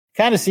 007.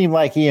 Kind of seemed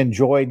like he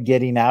enjoyed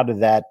getting out of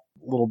that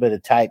little bit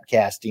of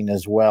typecasting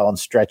as well and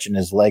stretching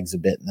his legs a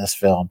bit in this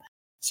film.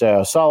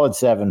 So solid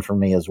 7 for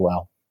me as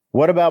well.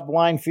 What about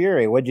Blind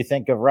Fury? What'd you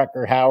think of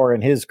Rutger Hauer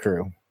and his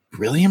crew?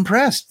 Really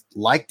impressed.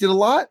 Liked it a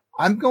lot.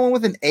 I'm going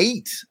with an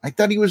 8. I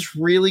thought he was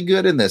really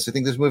good in this. I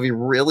think this movie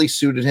really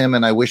suited him,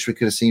 and I wish we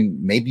could have seen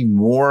maybe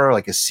more,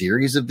 like a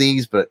series of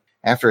these, but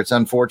after its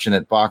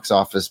unfortunate box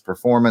office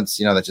performance,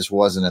 that just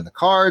wasn't in the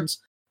cards.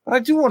 But I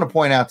do want to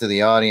point out to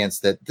the audience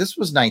that this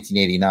was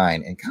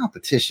 1989 and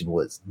competition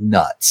was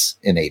nuts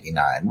in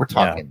 89. We're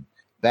talking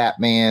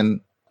Batman,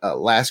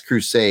 Last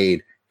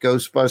Crusade,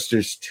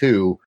 Ghostbusters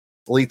 2,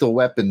 Lethal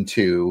Weapon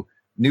 2,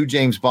 new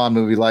James Bond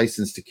movie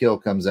License to Kill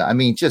comes out. I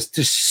mean, just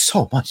there's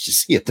so much to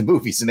see at the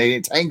movies in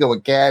 88. Tango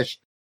and Cash,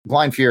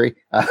 Blind Fury,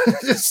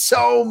 just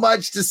so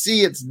much to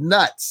see. It's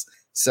nuts.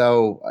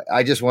 So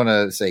I just want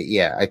to say,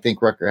 I think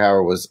Rutger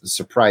Hauer was a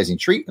surprising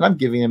treat, and I'm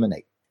giving him an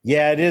 8.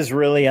 Yeah, it is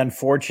really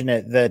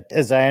unfortunate that,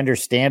 as I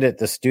understand it,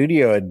 the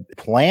studio had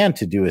planned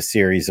to do a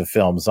series of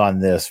films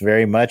on this,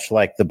 very much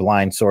like the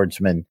Blind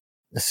Swordsman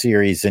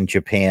series in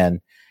Japan.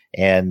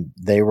 And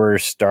they were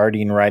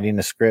starting writing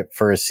a script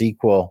for a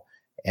sequel.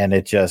 And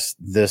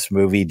this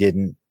movie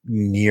didn't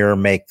near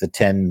make the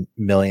 $10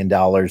 million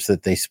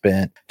that they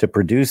spent to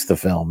produce the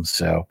film.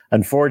 So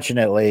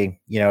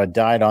unfortunately, it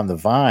died on the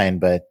vine.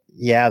 But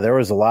yeah, there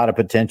was a lot of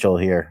potential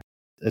here.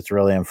 It's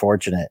really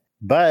unfortunate.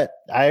 But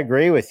I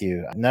agree with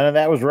you. None of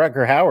that was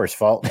Rutger Hauer's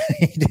fault.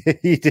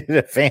 He did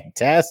a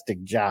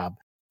fantastic job.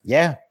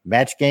 Yeah,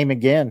 match game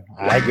again.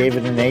 I gave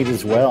it an 8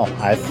 as well.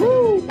 I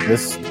think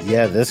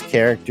this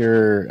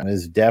character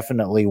is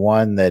definitely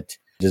one that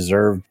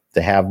deserved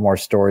to have more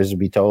stories to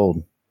be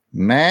told.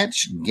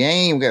 Match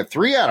game. We got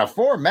 3 out of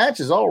 4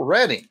 matches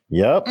already.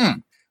 Yep.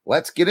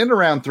 Let's get into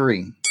round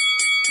 3.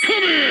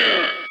 Come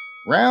here.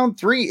 Round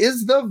 3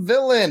 is the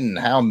villain.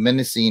 How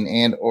menacing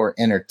and or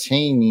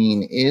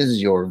entertaining is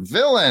your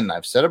villain?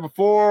 I've said it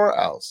before.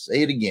 I'll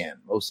say it again.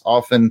 Most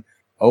often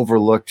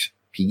overlooked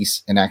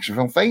piece in action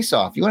film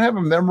Face-Off. You want to have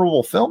a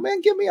memorable film,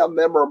 man? Give me a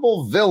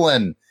memorable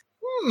villain.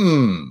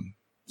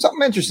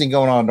 Something interesting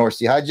going on in North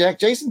Sea Hijack.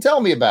 Jason, tell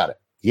me about it.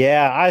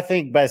 Yeah, I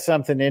think by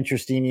something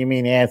interesting, you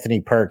mean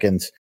Anthony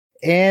Perkins.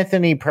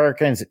 Anthony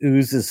Perkins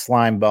oozes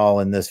slime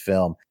ball in this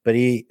film, but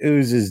he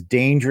oozes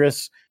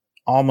dangerous,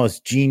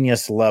 almost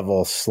genius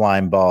level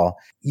slime ball.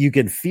 You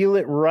can feel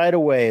it right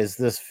away as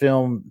this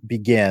film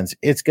begins.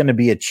 It's going to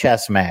be a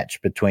chess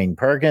match between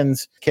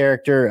Perkins'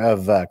 character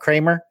of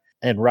Kramer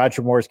and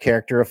Roger Moore's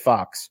character of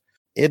Fox.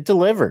 It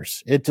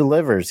delivers. It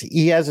delivers.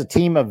 He has a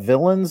team of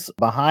villains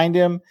behind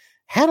him.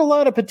 Had a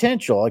lot of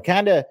potential.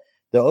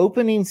 The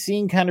opening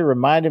scene kind of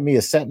reminded me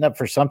of setting up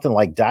for something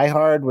like Die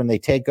Hard when they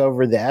take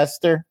over the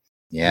Esther.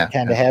 Yeah.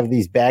 Kind of have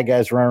these bad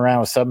guys run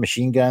around with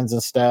submachine guns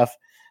and stuff.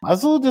 I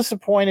was a little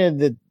disappointed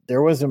that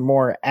there wasn't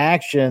more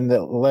action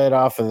that led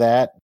off of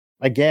that.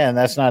 Again,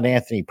 that's not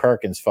Anthony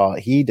Perkins' fault.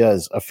 He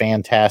does a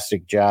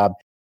fantastic job.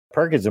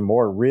 Perkins and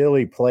Moore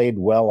really played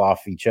well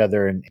off each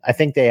other. And I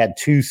think they had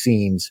 2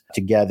 scenes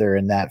together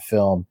in that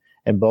film.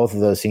 And both of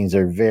those scenes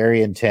are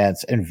very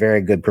intense and very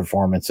good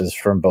performances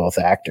from both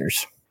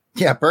actors.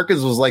 Yeah,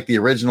 Perkins was like the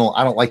original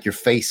I don't like your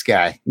face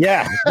guy.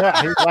 Yeah,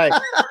 he's like,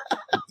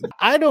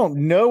 I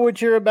don't know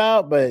what you're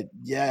about, but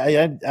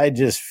yeah, I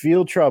just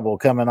feel trouble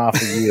coming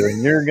off of you,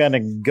 and you're going to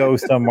go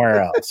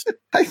somewhere else.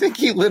 I think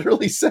he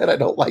literally said, I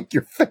don't like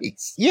your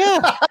face.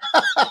 Yeah.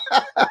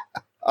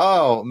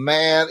 Oh,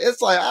 man.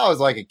 It's like I was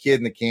like a kid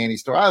in the candy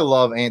store. I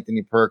love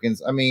Anthony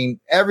Perkins. I mean,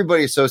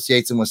 everybody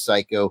associates him with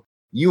Psycho.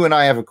 You and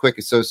I have a quick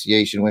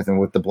association with him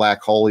with The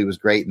Black Hole. He was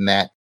great in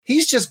that.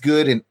 He's just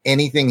good in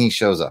anything he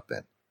shows up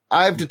in.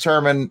 I've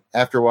determined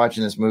after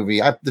watching this movie,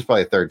 this is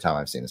probably the third time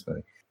I've seen this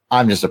movie.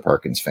 I'm just a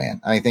Perkins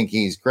fan. I think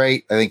he's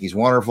great. I think he's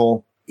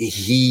wonderful.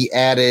 He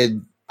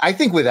added, I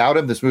think without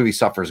him, this movie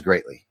suffers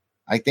greatly.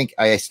 I think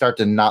I start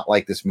to not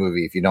like this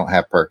movie if you don't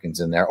have Perkins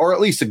in there, or at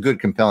least a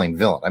good, compelling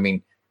villain. I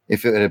mean,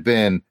 if it had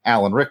been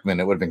Alan Rickman,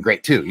 it would have been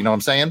great too. You know what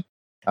I'm saying?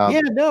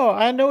 Yeah, no,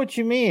 I know what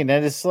you mean.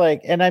 And it's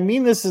like, and I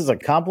mean this is a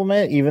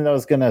compliment, even though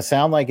it's going to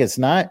sound like it's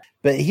not.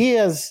 But he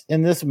has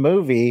in this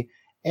movie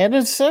and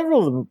in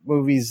several of the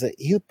movies that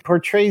he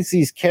portrays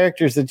these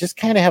characters that just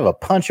kind of have a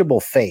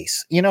punchable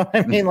face. You know what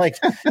I mean? Like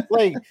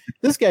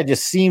this guy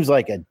just seems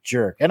like a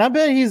jerk. And I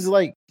bet he's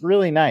like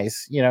really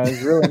nice. You know,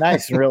 he's really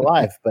nice in real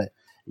life. But,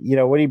 you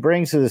know, what he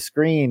brings to the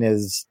screen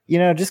is, you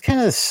know, just kind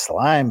of this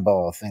slime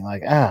ball thing.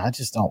 Like, I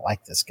just don't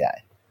like this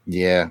guy.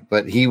 Yeah,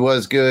 but he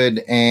was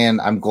good. And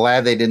I'm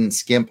glad they didn't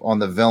skimp on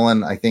the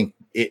villain. I think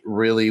it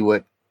really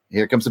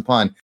here comes the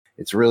pun.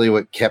 It's really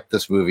what kept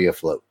this movie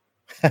afloat.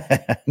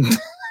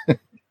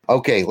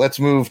 Okay, let's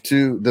move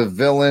to the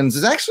villains.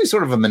 It's actually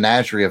sort of a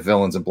menagerie of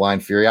villains in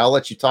Blind Fury. I'll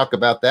let you talk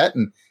about that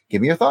and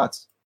give me your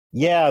thoughts.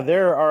 Yeah,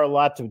 there are a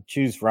lot to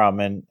choose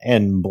from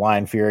in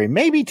Blind Fury.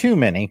 Maybe too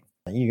many.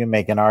 You can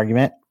make an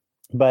argument.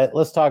 But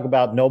let's talk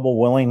about Noble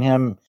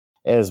Willingham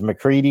as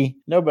MacReady.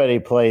 Nobody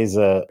plays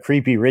a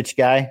creepy rich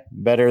guy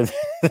better than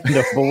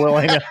Noble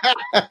Willingham.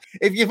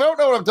 If you don't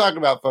know what I'm talking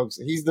about, folks,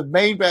 he's the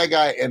main bad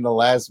guy in The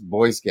Last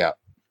Boy Scout.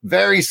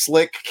 Very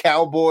slick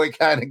cowboy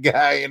kind of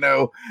guy, you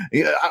know.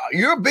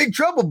 You're a big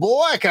trouble,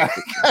 boy, kind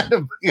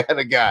of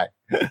guy.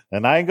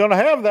 And I ain't gonna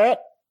have that.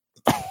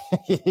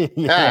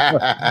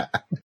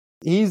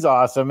 He's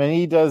awesome, and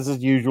he does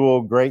his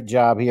usual great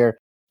job here.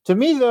 To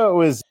me, though,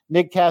 it was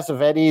Nick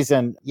Cassavetes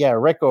and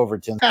Rick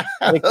Overton.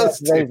 Nick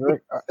Cassavetes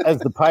as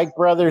the Pike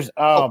brothers.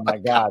 Oh my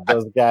God,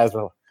 those guys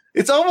were.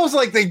 It's almost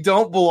like they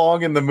don't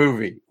belong in the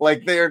movie.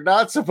 Like they are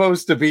not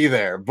supposed to be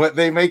there, but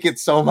they make it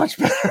so much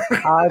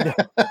better.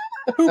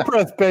 Who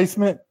pressed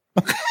basement?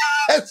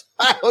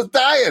 I was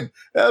dying.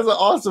 That was an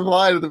awesome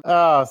line.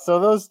 So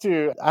those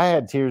two, I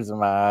had tears in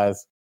my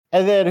eyes.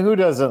 And then who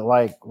doesn't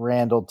like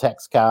Randall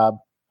Tex Cobb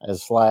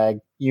as Slag?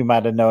 You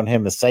might have known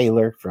him as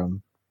Sailor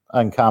from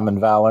Uncommon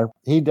Valor.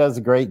 He does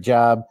a great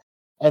job.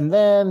 And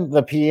then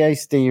the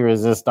pièce de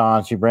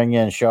résistance, you bring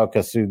in Sho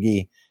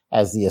Kosugi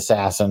as the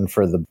assassin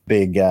for the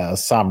big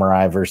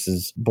samurai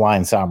versus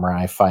blind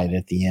samurai fight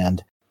at the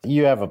end.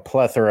 You have a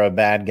plethora of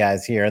bad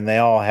guys here, and they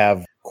all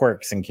have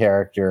quirks and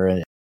character,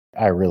 and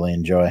I really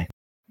enjoy.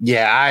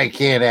 Yeah, I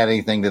can't add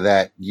anything to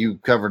that. You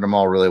covered them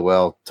all really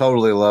well.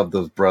 Totally love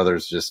those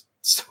brothers. Just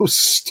so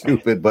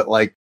stupid, but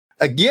like,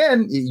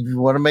 again, you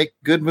want to make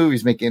good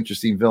movies, make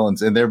interesting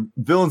villains, and they're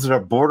villains that are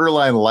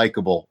borderline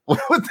likable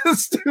with the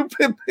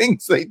stupid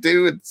things they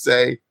do and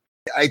say.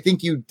 I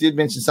think you did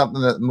mention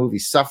something that the movie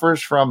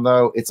suffers from,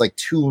 though. It's like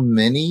too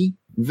many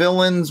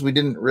villains we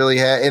didn't really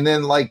have. And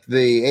then like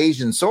the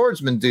Asian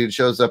swordsman dude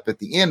shows up at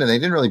the end and they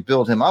didn't really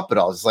build him up at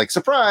all. It's like,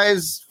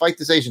 surprise, fight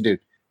this Asian dude.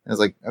 And I was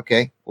like,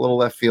 okay, a little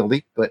left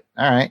fieldy, but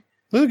all right.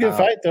 It was a good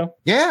fight though.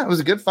 Yeah, it was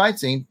a good fight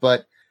scene,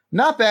 but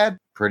not bad.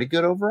 Pretty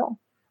good overall.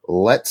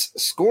 Let's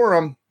score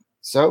them.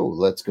 So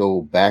let's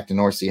go back to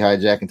North Sea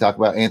Hijack and talk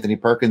about Anthony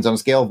Perkins on a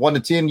scale of 1 to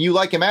 10. You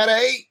like him at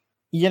 8?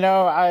 You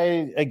know,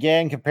 I,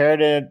 again,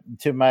 compared it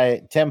to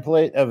my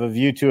template of A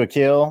View to a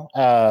Kill.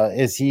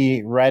 Is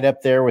he right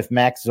up there with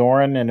Max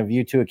Zorin in A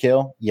View to a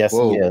Kill? Yes,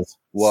 he is.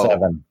 Whoa.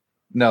 7.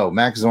 No,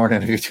 Max Zorin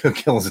in A View to a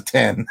Kill is a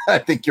 10. I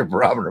think your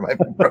barometer might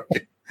be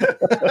broken.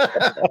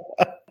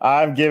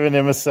 I'm giving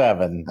him a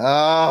 7.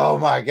 Oh,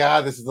 my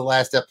God. This is the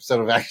last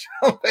episode of Action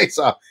Face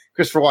Off.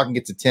 Christopher Walken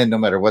gets a 10 no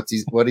matter what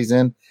he's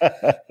in.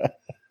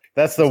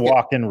 That's the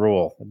Walken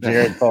rule.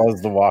 Jared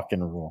follows the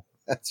Walken rule.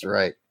 That's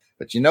right.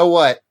 But you know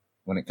what?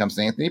 When it comes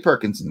to Anthony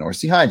Perkins and North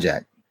Sea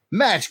Hijack,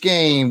 match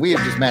game. We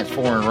have just matched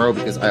 4 in a row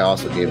because I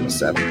also gave him a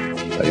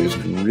 7. But he was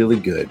really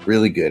good,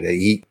 really good.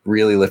 He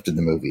really lifted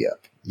the movie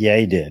up. Yeah,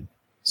 he did.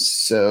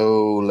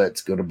 So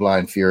let's go to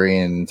Blind Fury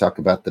and talk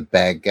about the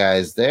bad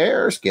guys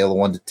there. Scale of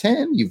 1 to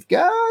 10. You've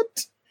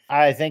got.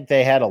 I think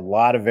they had a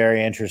lot of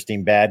very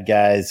interesting bad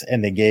guys,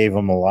 and they gave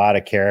them a lot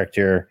of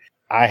character.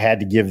 I had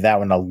to give that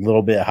one a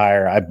little bit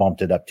higher. I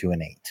bumped it up to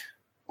an 8.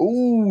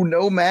 Ooh,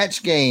 no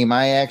match game.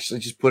 I actually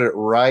just put it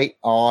right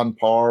on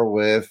par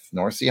with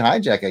North Sea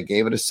Hijack. I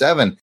gave it a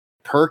 7.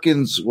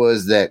 Perkins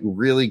was that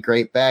really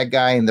great bad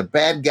guy, and the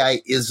bad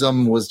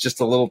guy-ism was just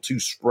a little too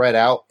spread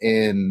out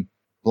in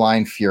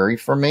Blind Fury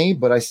for me,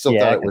 but I still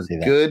thought it was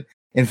good.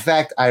 In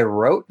fact, I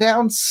wrote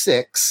down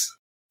 6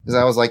 because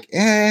I was like,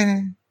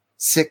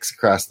 6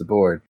 across the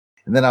board.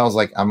 And then I was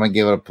like, I'm going to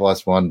give it a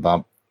 +1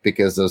 bump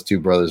because those two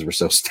brothers were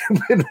so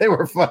stupid. They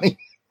were funny.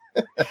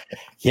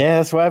 Yeah,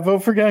 that's why I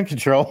vote for gun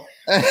control.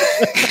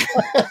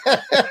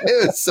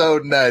 It was so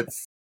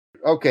nuts.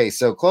 Okay,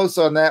 so close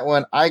on that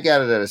one. I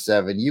got it at a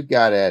 7. You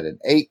got it at an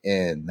 8,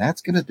 and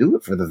that's going to do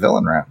it for the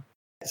villain round.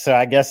 So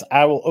I guess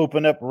I will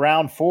open up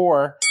round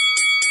 4.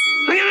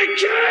 I'm gonna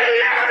kill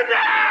you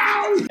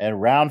now!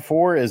 And round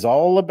 4 is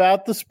all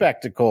about the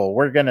spectacle.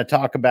 We're going to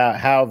talk about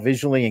how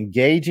visually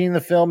engaging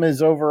the film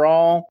is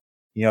overall.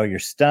 You know, your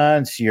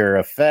stunts, your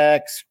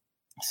effects,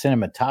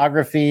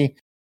 cinematography,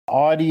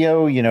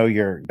 audio, you know,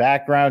 your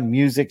background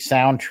music,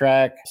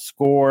 soundtrack,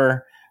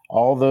 score,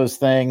 all those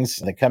things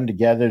that come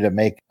together to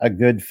make a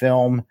good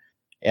film.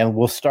 And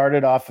we'll start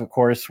it off, of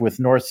course, with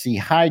North Sea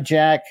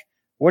Hijack.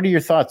 What are your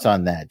thoughts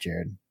on that,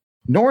 Jared?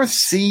 North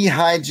Sea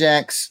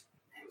Hijack's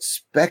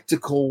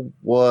spectacle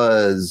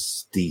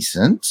was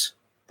decent,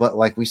 but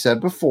like we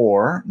said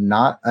before,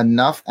 not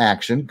enough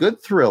action.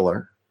 Good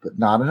thriller, but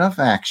not enough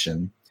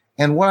action.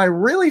 And what I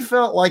really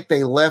felt like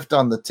they left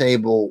on the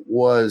table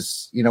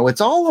was, you know,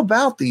 it's all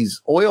about these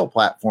oil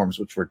platforms,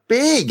 which were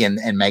big and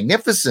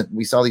magnificent.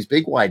 We saw these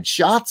big wide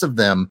shots of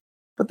them,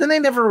 but then they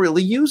never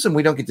really use them.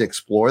 We don't get to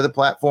explore the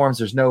platforms.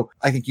 There's no,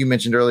 I think you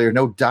mentioned earlier,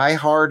 no Die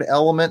Hard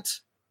element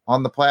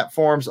on the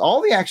platforms.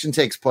 All the action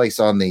takes place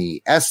on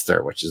the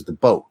Esther, which is the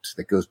boat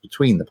that goes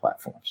between the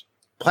platforms.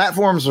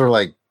 Platforms are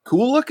like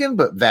cool looking,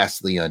 but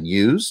vastly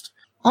unused.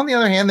 On the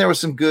other hand, there was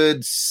some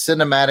good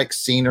cinematic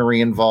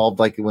scenery involved,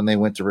 like when they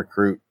went to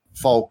recruit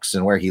Folks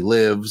and where he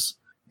lives,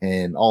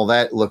 and all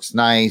that looks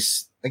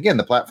nice. Again,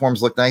 the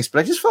platforms look nice, but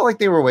I just felt like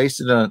they were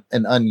wasted and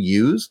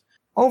unused.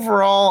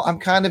 Overall, I'm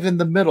kind of in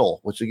the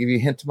middle, which will give you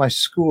a hint to my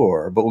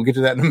score, but we'll get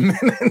to that in a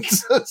minute.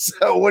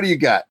 So what do you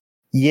got?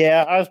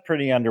 Yeah, I was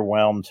pretty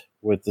underwhelmed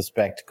with the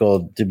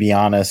spectacle, to be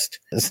honest.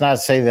 It's not to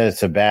say that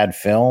it's a bad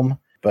film,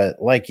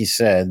 but like you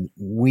said,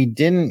 we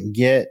didn't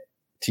get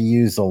to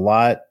use a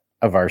lot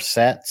of our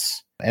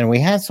sets, and we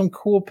had some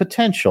cool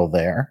potential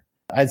there.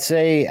 I'd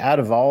say out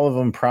of all of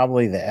them,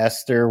 probably the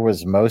Esther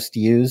was most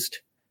used,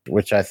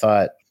 which I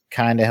thought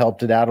kind of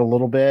helped it out a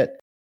little bit.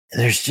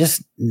 There's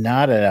just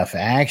not enough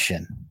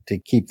action to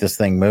keep this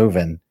thing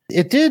moving.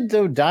 It did,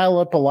 though, dial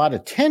up a lot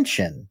of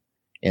tension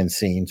in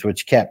scenes,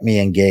 which kept me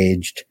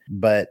engaged.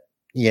 But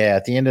yeah,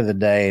 at the end of the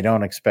day,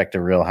 don't expect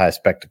a real high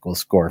spectacle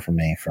score from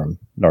me from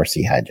North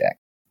Sea Hijack.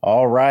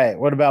 All right.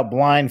 What about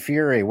Blind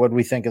Fury? What do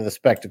we think of the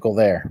spectacle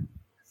there?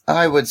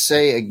 I would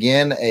say,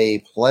 again, a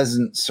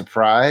pleasant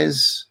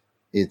surprise.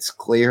 It's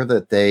clear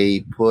that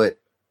they put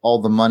all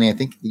the money, I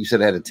think you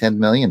said it had a $10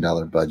 million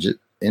budget,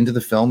 into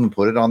the film and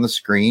put it on the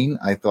screen.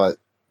 I thought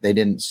they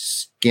didn't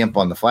skimp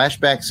on the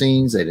flashback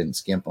scenes. They didn't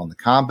skimp on the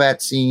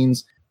combat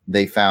scenes.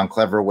 They found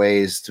clever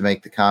ways to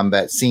make the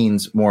combat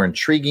scenes more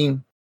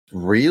intriguing.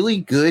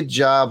 Really good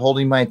job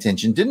holding my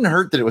attention. Didn't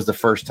hurt that it was the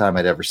first time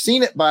I'd ever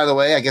seen it, by the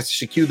way. I guess I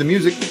should cue the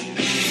music.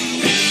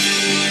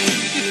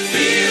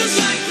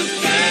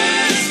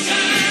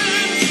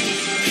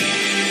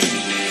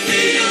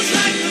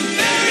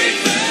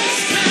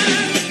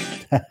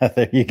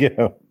 There you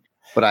go.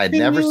 But I'd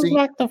never seen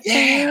like the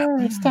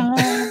first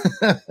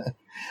time.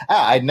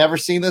 I'd never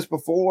seen this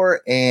before,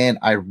 and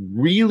I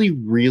really,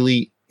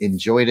 really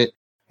enjoyed it.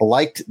 I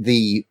liked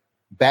the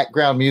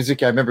background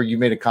music. I remember you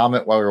made a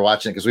comment while we were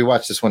watching it, because we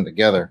watched this one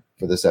together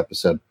for this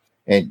episode.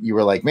 And you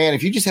were like, man,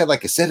 if you just had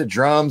like a set of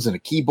drums and a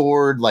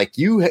keyboard, like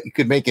you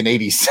could make an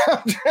 80s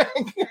soundtrack.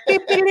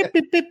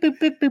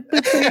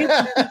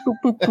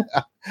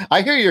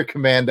 I hear your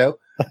commando.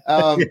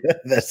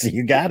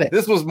 You got it.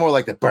 This was more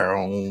like the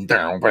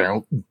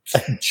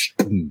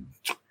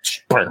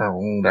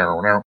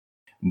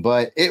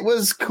but it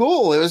was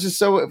cool. It was just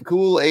so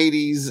cool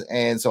 80s.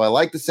 And so I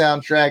like the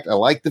soundtrack. I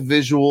like the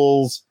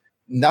visuals.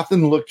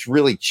 Nothing looked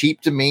really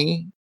cheap to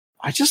me.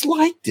 I just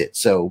liked it.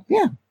 So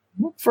yeah,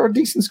 look for a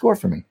decent score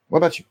for me. What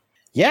about you?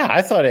 Yeah,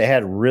 I thought it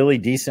had really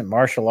decent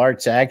martial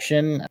arts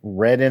action.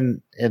 Read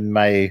in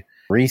my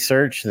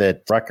research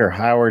that Rutger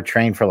Hauer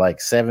trained for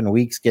like 7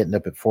 weeks, getting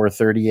up at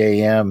 4:30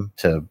 a.m.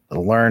 to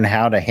learn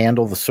how to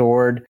handle the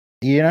sword.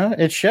 You know,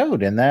 it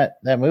showed in that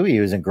movie. He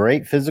was in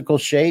great physical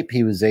shape.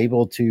 He was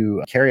able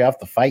to carry off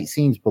the fight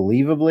scenes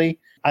believably.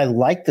 I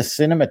like the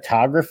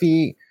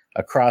cinematography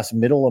across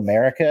Middle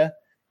America.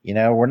 You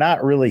know, we're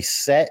not really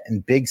set in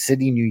big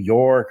city New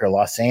York or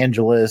Los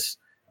Angeles.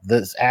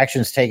 This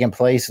action's taking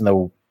place in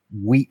the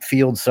wheat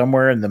field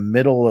somewhere in the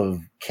middle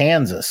of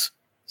Kansas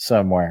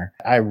somewhere.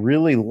 I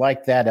really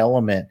like that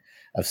element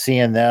of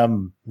seeing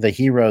them, the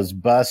heroes,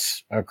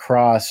 bus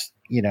across,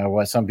 you know,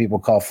 what some people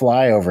call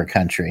flyover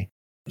country.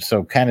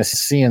 So kind of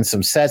seeing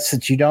some sets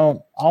that you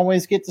don't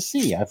always get to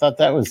see. I thought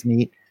that was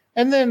neat.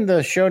 And then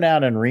the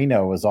showdown in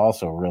Reno was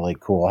also really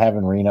cool.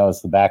 Having Reno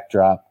as the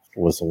backdrop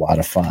was a lot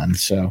of fun.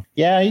 So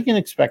yeah, you can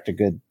expect a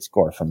good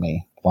score from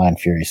me, Blind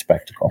Fury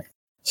Spectacle.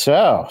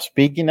 So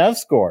speaking of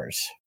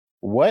scores,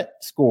 what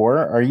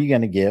score are you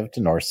going to give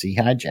to North Sea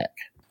Hijack?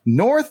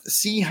 North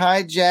Sea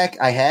Hijack.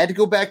 I had to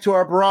go back to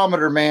our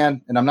barometer,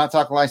 man. And I'm not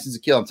talking License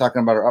to Kill. I'm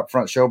talking about our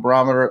upfront show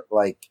barometer.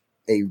 Like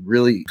a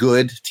really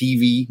good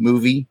TV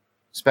movie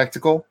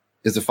spectacle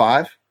is a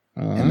 5.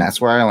 And that's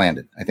where I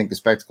landed. I think the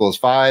spectacle is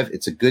 5.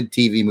 It's a good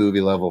TV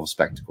movie level of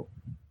spectacle.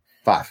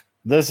 5.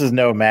 This is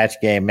no match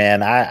game,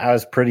 man. I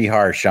was pretty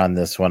harsh on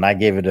this one. I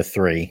gave it a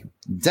 3.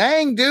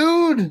 Dang,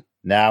 dude.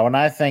 Now, when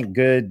I think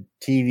good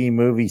TV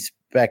movie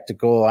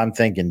spectacle, I'm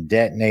thinking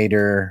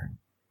Detonator.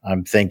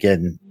 I'm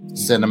thinking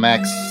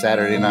Cinemax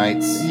Saturday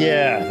nights.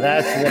 Yeah,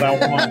 that's what I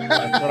want.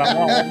 That's what I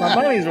want. With my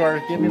money's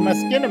worth. Give me my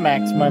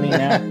Skinemax money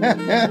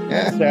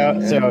now.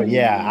 So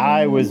yeah,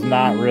 I was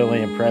not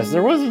really impressed.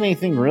 There wasn't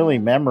anything really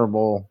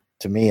memorable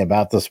to me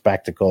about the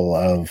spectacle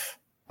of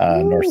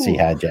North Sea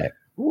Hijack.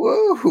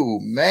 Woo,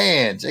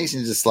 man.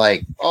 Jason's just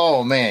like,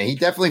 oh, man. He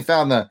definitely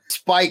found the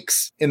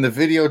spikes in the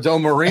Video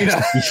Dome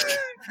Arena.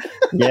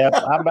 Yep,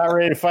 I'm about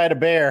ready to fight a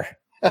bear.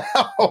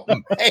 Oh,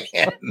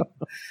 man.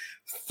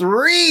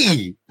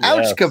 3.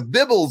 Ouch, Yes.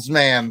 kabibbles,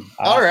 man.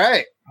 All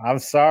right. I'm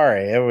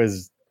sorry. It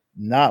was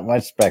not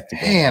much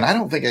spectacle. Man, I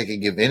don't think I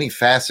could give any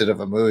facet of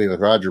a movie with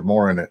Roger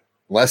Moore in it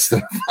less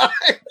than 5.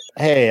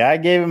 Hey, I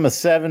gave him a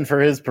 7 for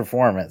his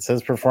performance.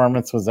 His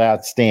performance was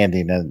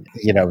outstanding. And,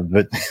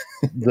 but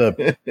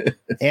the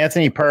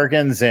Anthony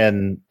Perkins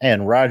and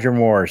Roger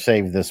Moore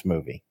saved this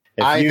movie.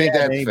 If I you think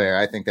had that's fair.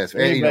 I think that's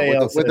fair. anybody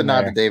else With the in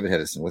nod there- to David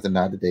Hiddleston. With the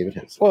nod to David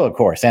Hiddleston. Well, of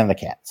course, and the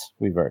cats.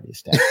 We've already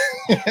established.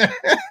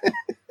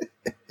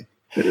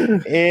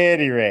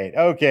 Any rate,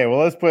 okay, well,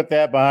 let's put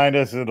that behind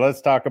us and let's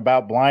talk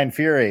about Blind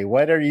Fury.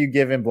 What are you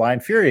giving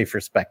Blind Fury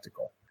for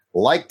spectacle?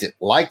 Liked it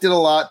a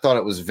lot. Thought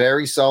it was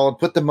very solid.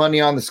 Put the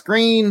money on the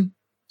screen.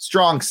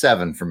 Strong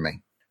 7 from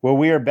me. Well,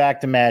 we are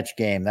back to match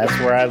game. That's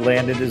where I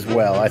landed as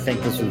well. I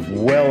think this was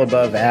well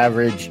above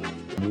average.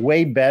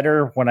 Way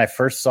better when I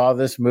first saw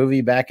this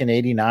movie back in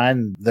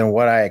 89 than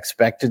what I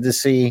expected to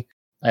see.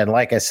 And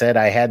like I said,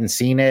 I hadn't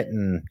seen it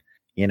in,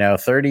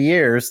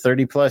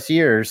 30 plus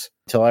years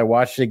until I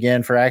watched it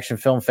again for Action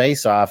Film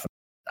Face Off.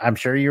 I'm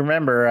sure you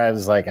remember, I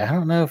was like, I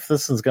don't know if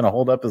this is going to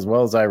hold up as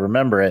well as I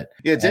remember it.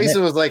 Yeah,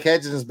 Jason was like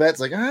hedging his bets,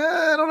 like,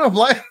 I don't know if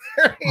Blind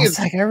Fury is.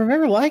 I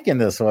remember liking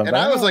this one. And but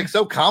I was don't- like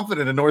so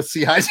confident in North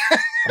Sea Hijack.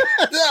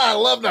 Yeah, I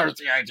love North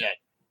Sea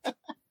Hijack.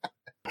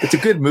 It's a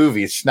good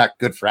movie. It's just not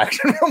good for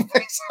Action Film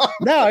Face Off.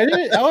 No, it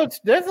is. Oh, it's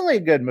definitely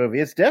a good movie.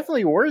 It's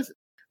definitely worth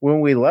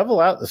when we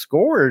level out the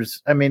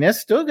scores. I mean, it's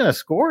still going to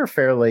score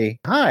fairly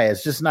high.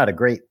 It's just not a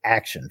great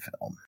action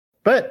film.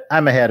 But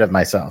I'm ahead of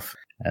myself.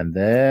 And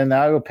then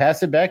I will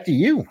pass it back to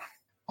you.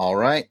 All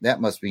right.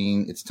 That must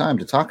mean it's time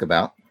to talk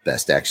about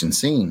Best Action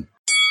Scene.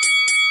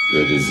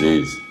 The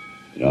disease,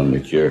 beyond the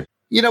cure.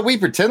 We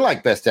pretend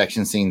like Best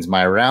Action Scene's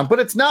my round, but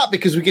it's not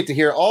because we get to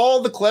hear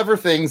all the clever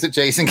things that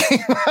Jason came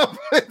up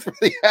with for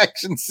the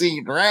action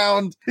scene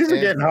round. These are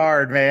getting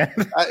hard, man.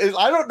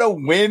 I don't know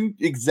when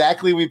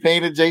exactly we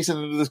painted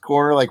Jason into this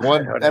corner. Like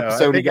one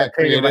episode, he got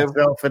painted creative.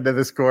 myself into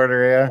this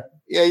corner, yeah.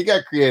 Yeah, you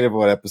got creative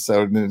one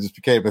episode, and then it just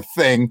became a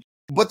thing.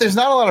 But there's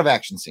not a lot of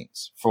action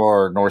scenes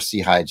for North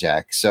Sea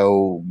Hijack.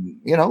 So,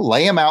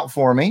 lay them out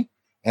for me,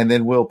 and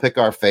then we'll pick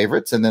our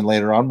favorites, and then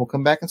later on we'll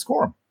come back and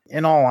score them.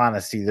 In all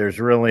honesty,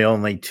 there's really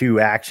only 2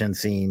 action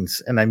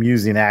scenes, and I'm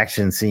using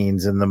action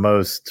scenes in the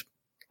most,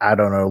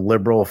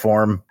 liberal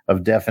form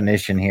of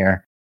definition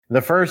here.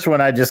 The first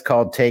one I just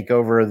called Take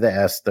Over the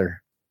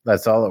Esther.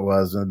 That's all it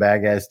was, when the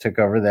bad guys took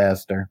over the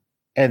Esther.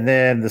 And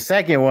then the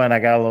second one I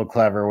got a little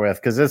clever with,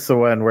 because it's the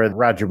one where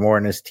Roger Moore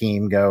and his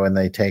team go and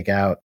they take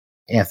out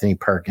Anthony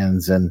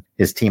Perkins and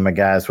his team of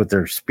guys with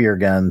their spear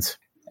guns.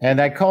 And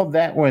I called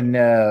that one,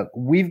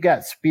 We've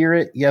Got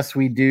Spirit. Yes,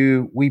 we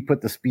do. We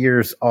put the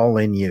spears all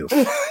in you.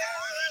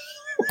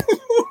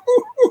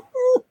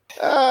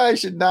 I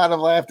should not have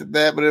laughed at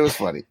that, but it was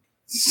funny.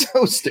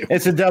 So stupid.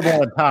 It's a double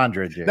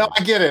entendre, Jay. No,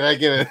 I get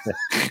it.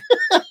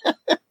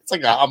 It's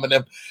like a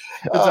homonym.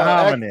 It's a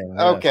homonym.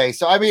 Yes. Okay,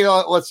 so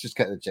let's just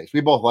cut the chase.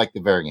 We both like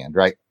the very end,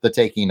 right? The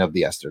taking of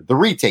the Esther, the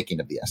retaking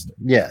of the Esther.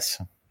 Yes.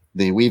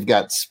 We've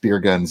got spear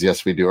guns.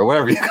 Yes, we do, or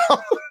whatever you call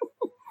it.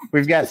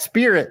 We've got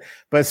Spirit,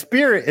 but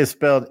Spirit is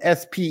spelled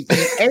SPEAR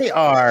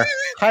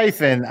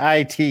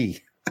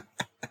 -IT.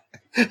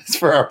 It's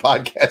for our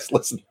podcast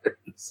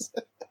listeners.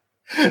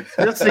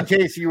 Just in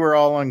case you were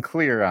all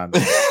unclear on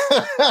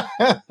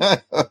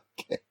that.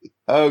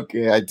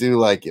 Okay, I do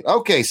like it.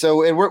 Okay,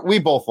 so we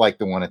both like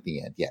the one at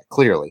the end. Yeah,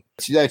 clearly.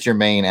 So that's your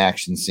main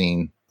action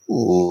scene.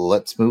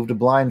 Let's move to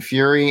Blind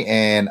Fury.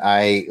 And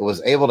I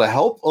was able to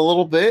help a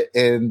little bit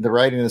in the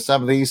writing of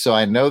some of these, so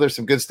I know there's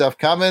some good stuff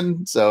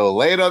coming. So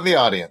lay it on the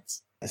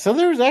audience. So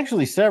there's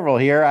actually several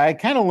here. I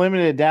kind of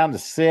limited it down to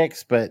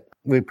 6, but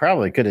we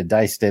probably could have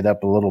diced it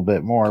up a little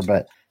bit more.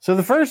 But so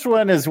the first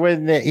one is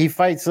when he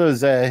fights those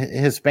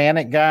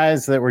Hispanic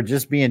guys that were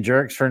just being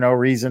jerks for no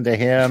reason to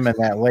him and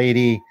that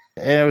lady.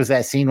 And it was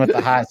that scene with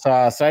the hot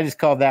sauce. So I just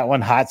called that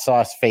one Hot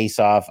Sauce Face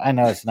Off. I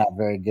know it's not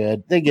very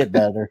good. They get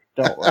better.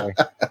 Don't worry.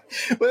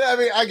 But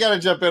I got to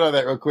jump in on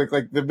that real quick.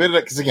 Like the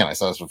minute, because again, I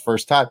saw this for the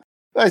first time.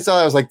 I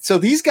was like, so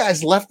these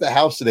guys left the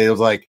house today. I was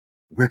like,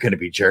 we're going to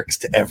be jerks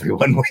to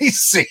everyone we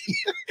see.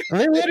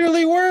 They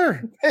literally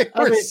were. They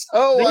were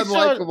so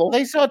unlikable.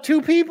 They saw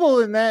 2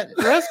 people in that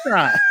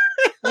restaurant.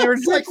 They were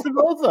jerks to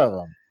both of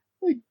them.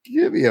 Like,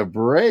 give me a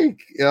break.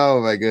 Oh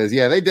my goodness.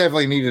 Yeah, they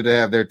definitely needed to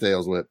have their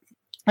tails whipped.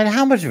 And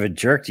how much of a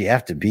jerk do you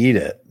have to be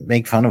to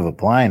make fun of a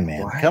blind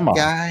man? Come on.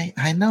 Guy,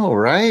 I know,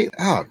 right?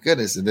 Oh,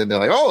 goodness. And then they're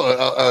like,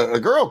 oh, a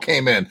girl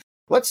came in.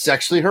 Let's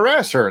sexually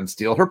harass her and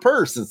steal her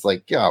purse. It's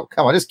like, yo,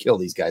 come on, just kill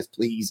these guys,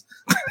 please.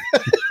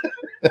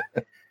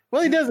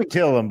 Well, he doesn't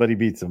kill them, but he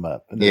beats them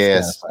up.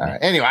 Yes. All right.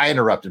 Anyway, I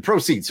interrupted.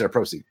 Proceed, sir.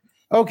 Proceed.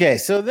 Okay,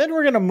 so then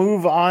we're going to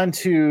move on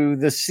to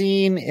the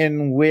scene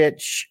in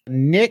which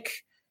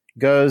Nick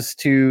goes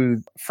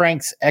to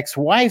Frank's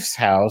ex-wife's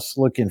house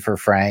looking for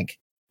Frank,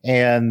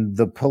 and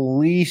the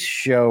police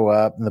show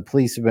up, and the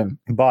police have been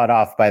bought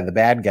off by the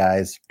bad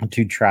guys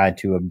to try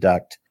to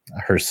abduct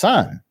her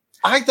son.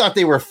 I thought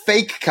they were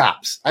fake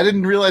cops. I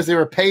didn't realize they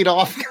were paid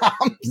off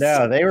cops.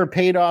 No, they were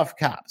paid off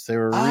cops. They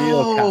were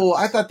real cops. Oh,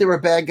 I thought they were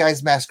bad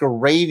guys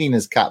masquerading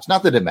as cops.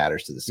 Not that it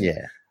matters to the scene.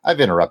 Yeah. I've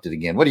interrupted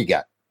again. What do you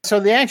got? So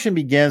the action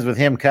begins with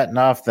him cutting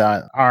off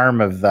the arm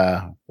of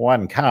the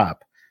one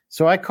cop.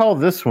 So I call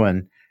this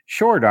one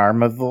Short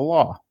Arm of the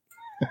Law.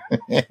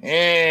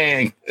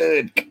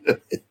 Good.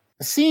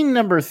 Scene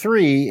number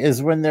 3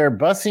 is when they're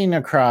busing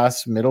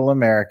across middle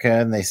America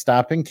and they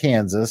stop in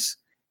Kansas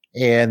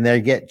and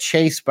they get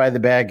chased by the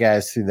bad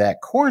guys through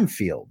that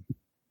cornfield.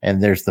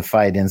 And there's the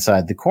fight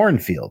inside the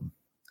cornfield.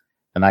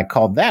 And I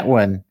called that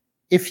one,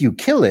 If You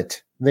Kill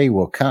It, They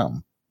Will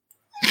Come.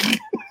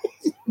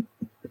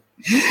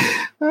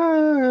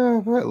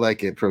 I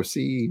like it.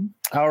 Proceed.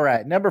 All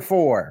right. Number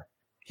 4.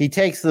 He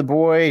takes the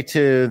boy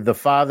to the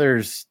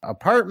father's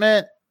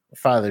apartment. The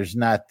father's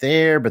not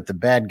there, but the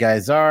bad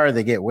guys are.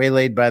 They get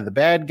waylaid by the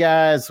bad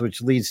guys, which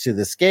leads to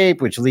the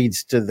escape, which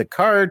leads to the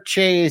car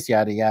chase,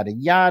 yada, yada,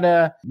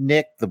 yada.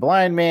 Nick, the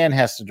blind man,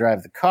 has to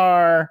drive the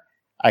car.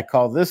 I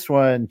call this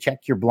one Check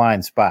Your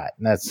Blind Spot.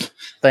 And that's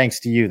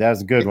thanks to you. That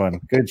was a good one.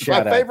 Good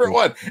shout out. My favorite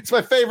one. It's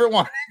my favorite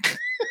one.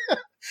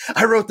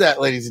 I wrote that,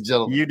 ladies and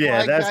gentlemen. You did.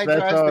 Blind guy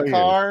drives the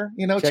car.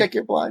 You know, check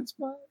your blind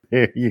spot.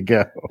 Here you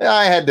go.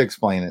 I had to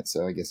explain it,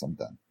 so I guess I'm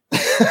done.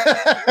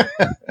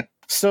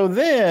 So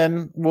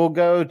then we'll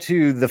go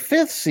to the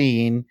 5th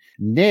scene.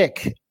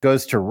 Nick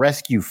goes to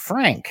rescue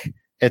Frank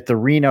at the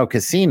Reno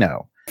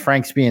casino.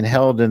 Frank's being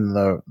held in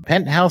the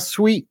penthouse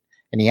suite,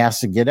 and he has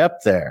to get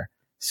up there.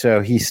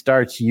 So he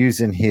starts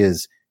using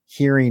his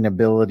hearing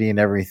ability and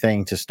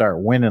everything to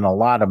start winning a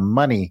lot of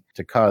money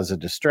to cause a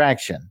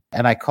distraction.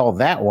 And I call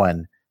that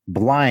one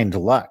Blind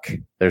Luck.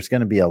 There's going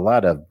to be a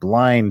lot of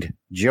blind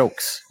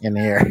jokes in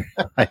here,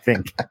 I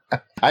think.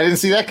 I didn't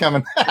see that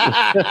coming.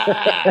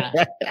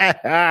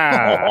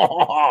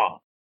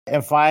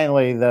 And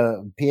finally,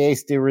 the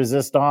pièce de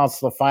résistance,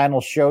 the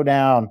final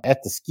showdown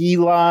at the ski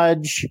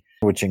lodge,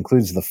 which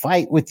includes the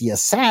fight with the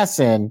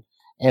assassin.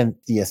 And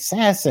the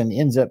assassin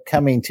ends up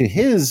coming to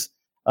his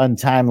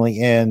untimely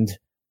end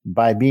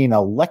by being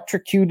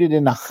electrocuted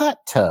in a hot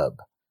tub.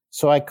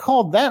 So I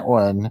called that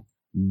one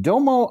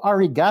Domo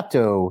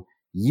Arigato,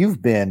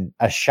 You've Been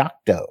a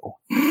Shockdo.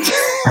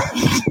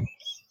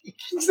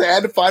 I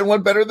had to find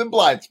one better than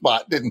Blind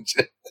Spot, didn't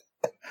you?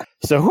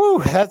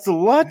 So, that's a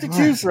lot to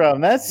choose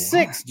from. That's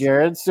 6,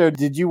 Jared. So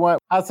did you want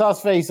Hot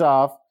Sauce Face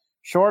Off,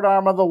 Short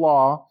Arm of the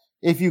Law,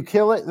 If You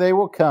Kill It, They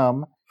Will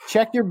Come,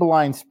 Check Your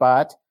Blind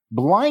Spot,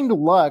 Blind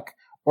Luck,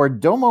 or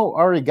Domo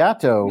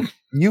Arigato,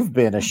 You've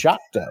Been a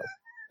Shockdo?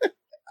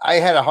 I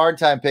had a hard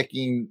time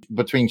picking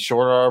between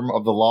Short Arm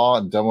of the Law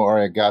and Domo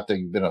Arigato,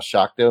 You've Been a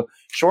Shockdo.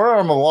 Short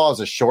Arm of the Law is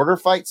a shorter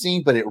fight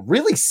scene, but it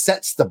really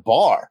sets the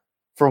bar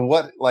for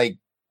what, like,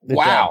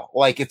 wow.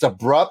 Like, it's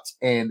abrupt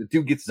and the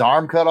dude gets his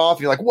arm cut off.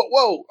 You're like,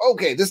 whoa,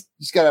 okay, this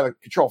just got out of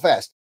control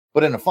fast,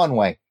 but in a fun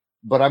way.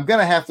 But I'm going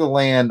to have to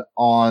land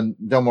on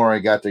Domo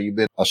Arigato, You've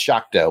Been a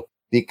Shockdo,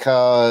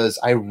 because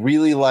I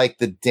really like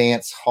the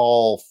dance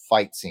hall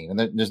fight scene. And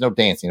there's no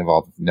dancing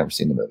involved if you've never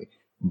seen the movie.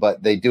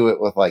 But they do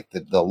it with like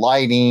the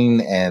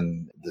lighting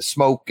and the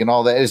smoke and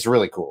all that. It's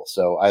really cool.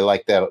 So I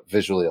like that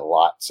visually a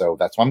lot. So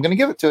that's why I'm going to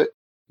give it to it.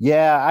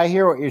 Yeah, I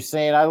hear what you're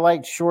saying. I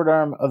like Short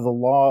Arm of the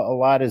Law a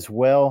lot as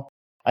well.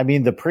 I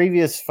mean, the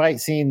previous fight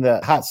scene,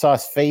 the Hot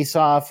Sauce Face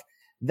Off,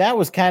 that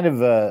was kind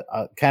of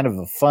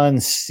a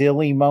fun,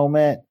 silly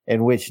moment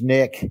in which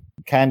Nick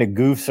kind of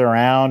goofs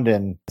around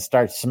and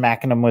starts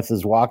smacking him with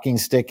his walking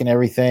stick and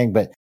everything.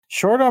 But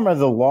Short Arm of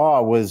the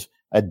Law was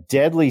a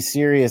deadly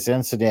serious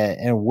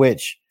incident in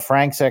which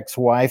Frank's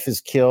ex-wife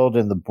is killed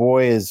and the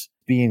boy is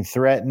being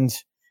threatened.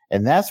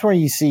 And that's where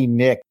you see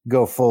Nick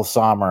go full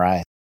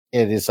samurai.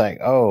 It is like,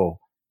 oh,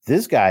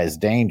 this guy is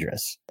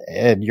dangerous.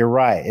 And you're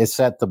right. It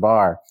set the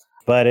bar.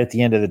 But at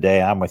the end of the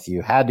day, I'm with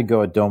you. Had to go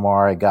with Domo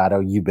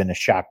Arigato. You've Been a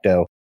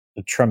Shockdo.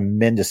 A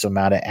tremendous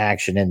amount of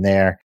action in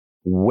there.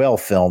 Well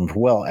filmed,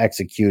 well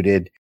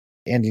executed.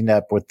 Ending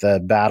up with the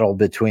battle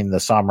between the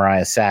samurai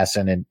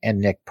assassin and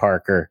Nick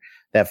Parker.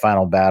 That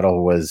final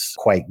battle was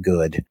quite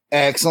good.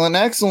 Excellent.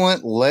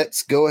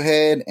 Let's go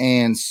ahead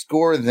and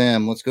score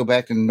them. Let's go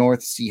back to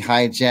North Sea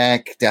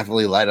Hijack.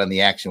 Definitely light on the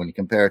action when you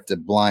compare it to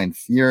Blind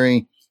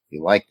Fury.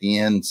 You like the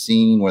end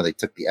scene where they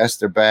took the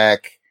Esther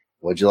back.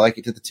 What'd you like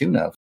it to the tune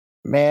of?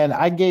 Man,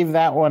 I gave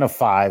that one a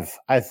 5.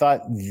 I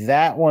thought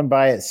that one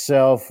by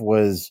itself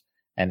was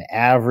an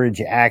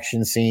average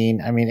action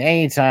scene. I mean,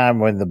 anytime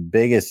when the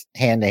biggest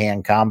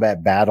hand-to-hand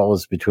combat battle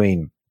is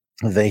between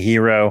the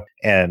hero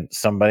and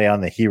somebody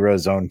on the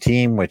hero's own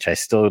team, which I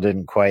still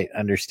didn't quite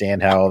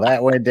understand how all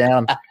that went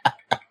down.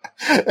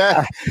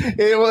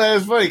 It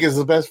was funny because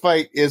the best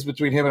fight is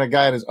between him and a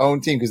guy on his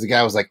own team, because the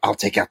guy was like, I'll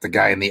take out the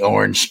guy in the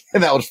orange.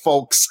 And that was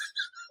Folks.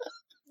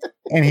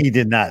 And he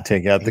did not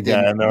take out the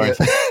guy in the orange.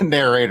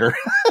 Narrator.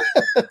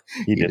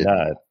 He did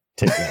not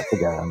take out the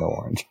guy in the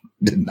orange.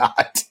 Did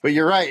not. But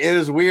you're right. It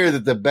is weird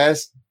that the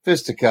best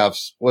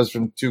fisticuffs was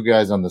from two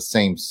guys on the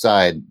same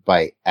side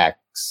by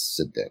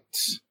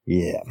accident.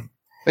 Yeah.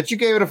 But you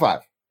gave it a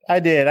 5. I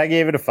did. I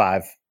gave it a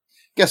 5.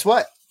 Guess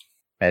what?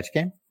 Match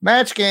game?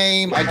 Match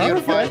game. I gave it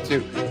a 5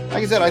 too.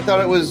 Like I said, I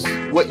thought it was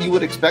what you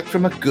would expect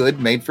from a good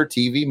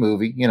made-for-TV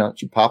movie. You know,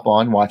 you pop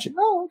on, watch it.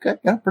 Oh, okay.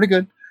 Yeah, pretty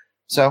good.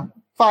 So,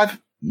 5.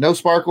 No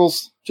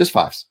sparkles, just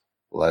 5s.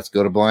 Let's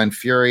go to Blind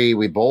Fury.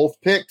 We both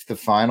picked the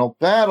final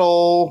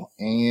battle.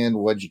 And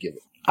what'd you give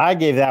it? I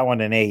gave that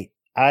one an 8.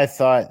 I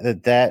thought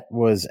that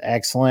was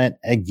excellent.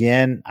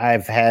 Again,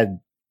 I've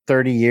had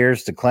 30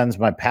 years to cleanse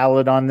my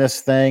palate on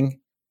this thing.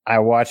 I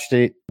watched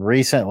it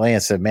recently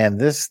and said, man,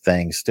 this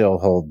thing still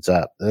holds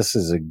up. This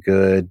is a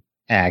good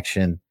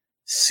action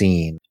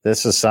scene.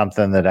 This is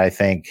something that I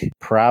think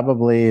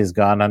probably has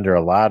gone under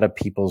a lot of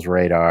people's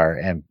radar,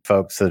 and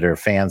folks that are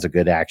fans of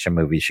good action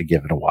movies should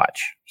give it a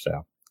watch.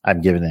 So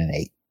I'm giving it an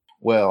 8.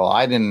 Well,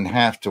 I didn't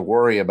have to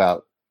worry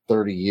about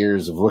 30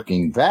 years of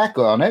looking back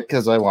on it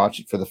because I watched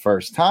it for the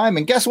first time.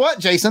 And guess what,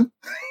 Jason?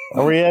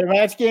 Are we at a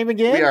match game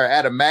again? We are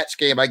at a match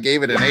game. I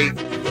gave it an 8.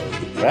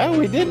 Well,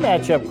 we did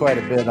match up quite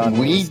a bit on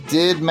We this.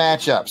 did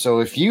match up. So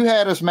if you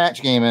had us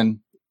match gaming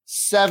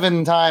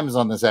 7 times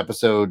on this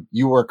episode,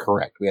 you were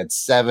correct. We had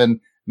 7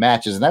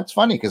 matches. And that's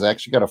funny because I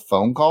actually got a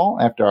phone call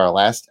after our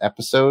last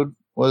episode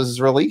was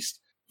released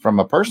from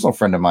a personal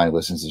friend of mine who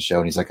listens to the show.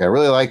 And he's like, I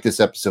really like this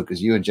episode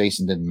because you and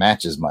Jason didn't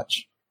match as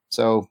much.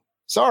 So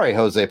sorry,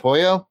 Jose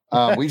Pollo.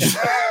 We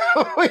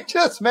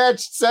just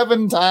matched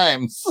 7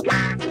 times.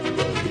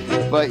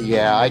 But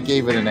yeah, I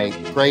gave it an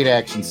 8. Great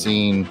action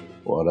scene.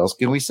 What else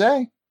can we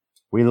say?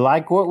 We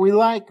like what we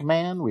like,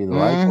 man. We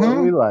like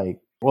what we like.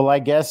 Well, I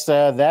guess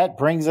that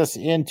brings us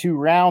into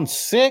round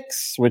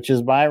 6, which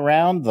is my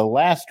round, the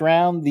last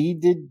round, the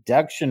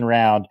deduction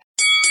round.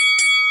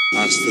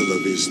 Hasta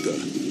la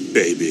vista,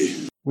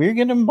 baby. We're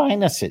going to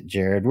minus it,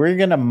 Jared. We're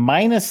going to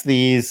minus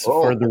these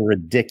for the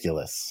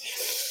ridiculous.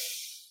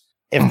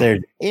 If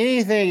there's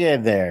anything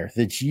in there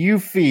that you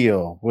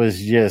feel was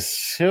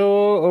just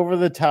so over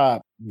the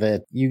top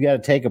that you got to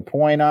take a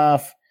point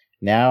off,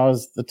 now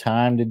is the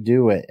time to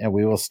do it. And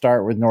we will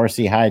start with North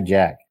Sea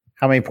Hijack.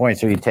 How many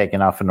points are you taking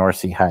off of North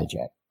Sea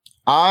Hijack?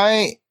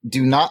 I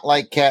do not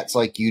like cats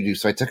like you do,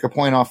 so I took a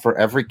point off for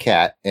every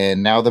cat,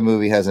 and now the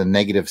movie has a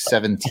negative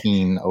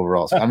 17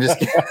 overall. So I'm just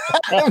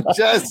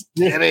kidding.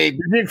 Did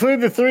you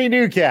include the 3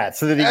 new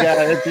cats that he got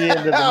at the end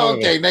of the movie?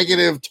 Okay,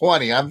 negative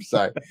 20. I'm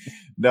sorry.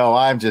 No,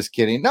 I'm just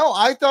kidding. No,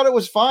 I thought it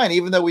was fine,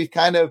 even though we've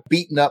kind of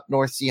beaten up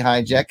North Sea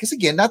Hijack. Because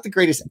again, not the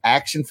greatest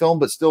action film,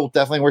 but still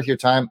definitely worth your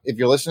time. If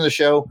you're listening to the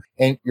show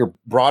and you're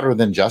broader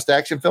than just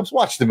action films,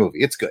 watch the movie.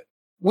 It's good.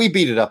 We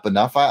beat it up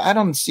enough. I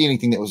don't see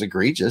anything that was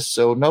egregious,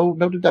 so no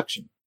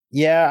deduction.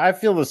 Yeah, I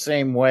feel the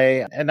same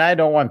way. And I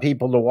don't want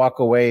people to walk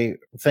away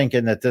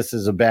thinking that this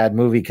is a bad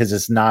movie, because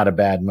it's not a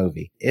bad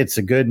movie. It's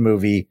a good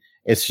movie.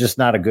 It's just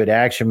not a good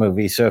action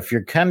movie. So if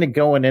you're kind of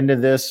going into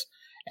this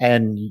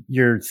and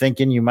you're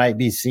thinking you might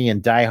be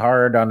seeing Die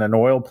Hard on an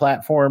oil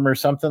platform or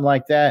something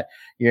like that,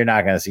 you're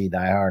not going to see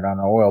Die Hard on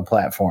an oil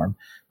platform.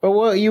 But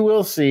what you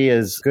will see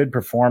is good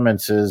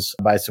performances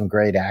by some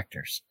great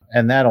actors.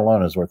 And that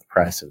alone is worth the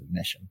price of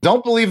admission.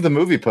 Don't believe the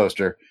movie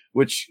poster,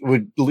 which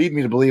would lead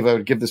me to believe I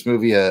would give this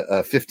movie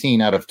a 15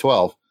 out of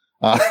 12.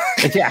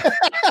 Yeah.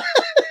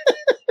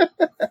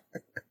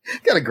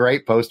 Got a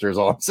great poster is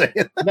all I'm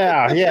saying.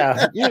 Now,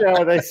 yeah. You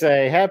know, they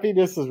say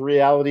happiness is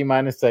reality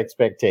minus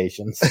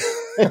expectations.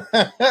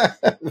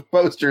 The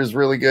poster is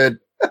really good.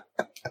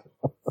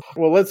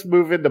 Well, let's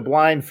move into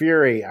Blind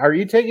Fury. Are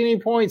you taking any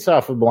points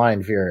off of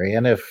Blind Fury?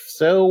 And if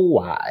so,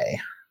 why?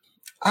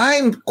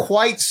 I'm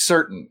quite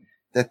certain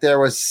that there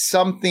was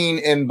something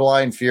in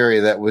Blind Fury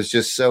that was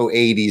just so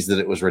 80s that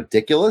it was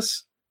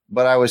ridiculous.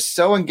 But I was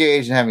so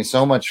engaged and having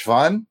so much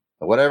fun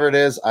that whatever it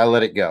is, I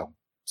let it go.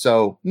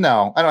 So,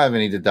 no, I don't have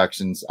any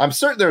deductions. I'm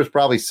certain there was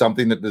probably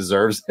something that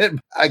deserves it.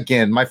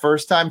 Again, my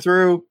first time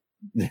through,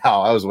 no,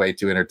 I was way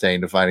too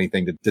entertained to find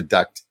anything to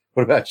deduct.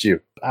 What about you?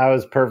 I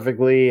was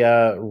perfectly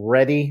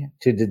ready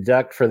to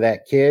deduct for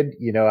that kid.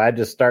 You know, I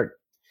just start,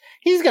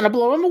 he's going to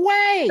blow him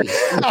away.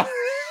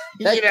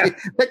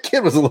 That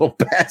kid was a little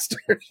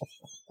bastard.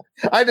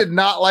 I did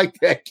not like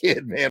that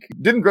kid, man.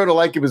 Didn't grow to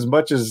like him as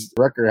much as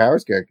Rutger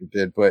Hauer's character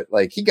did, but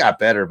like he got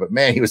better. But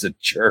man, he was a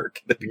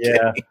jerk at the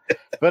beginning. Yeah,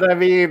 but I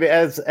mean,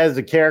 as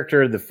a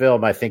character in the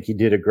film, I think he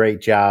did a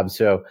great job.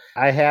 So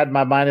I had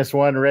my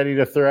 -1 ready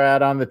to throw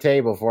out on the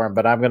table for him,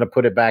 but I'm going to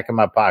put it back in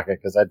my pocket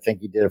because I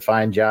think he did a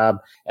fine job.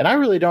 And I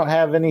really don't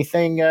have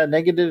anything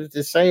negative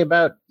to say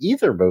about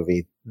either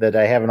movie. that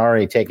I haven't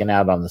already taken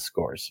out on the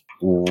scores.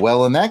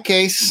 Well, in that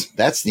case,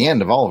 that's the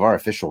end of all of our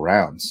official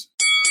rounds.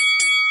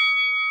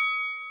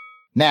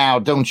 Now,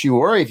 don't you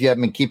worry if you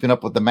haven't been keeping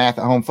up with the math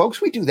at home,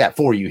 folks. We do that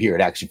for you here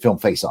at Action Film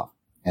Face Off.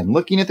 And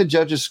looking at the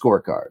judges'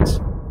 scorecards,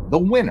 the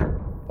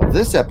winner of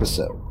this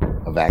episode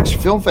of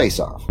Action Film Face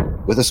Off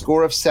with a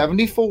score of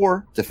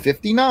 74 to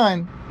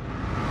 59,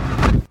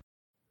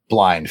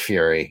 Blind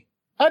Fury.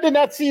 I did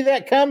not see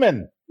that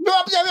coming.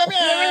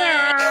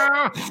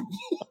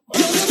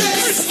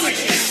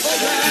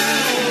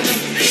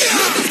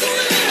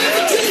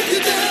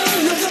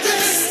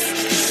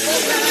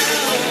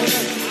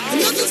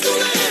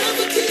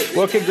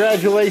 Well,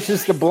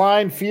 congratulations to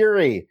Blind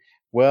Fury.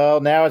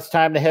 Well, now it's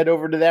time to head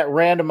over to that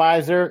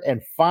randomizer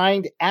and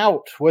find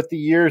out what the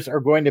years are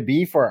going to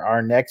be for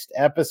our next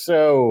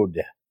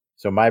episode.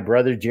 So my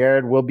brother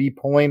Jared will be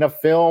pulling a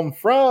film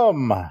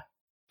from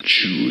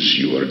Choose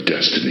Your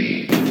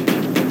Destiny.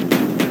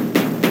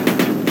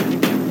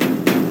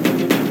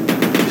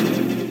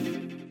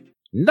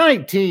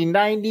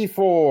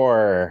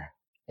 1994.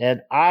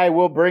 And I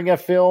will bring a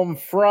film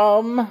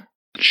from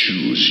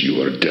Choose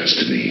Your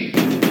Destiny.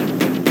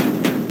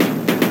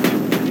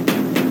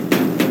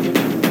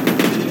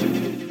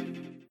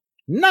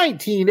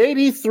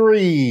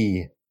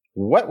 1983.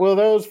 What will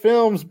those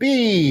films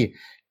be?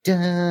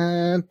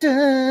 Dun,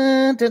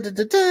 dun, dun, dun,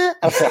 dun, dun.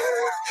 Okay.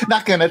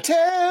 Not gonna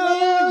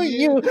tell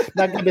you.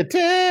 Not gonna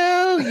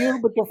tell you,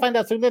 but you'll find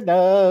out soon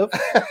enough.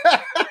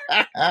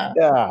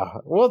 Yeah,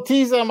 we'll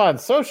tease them on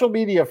social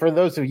media for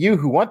those of you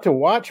who want to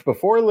watch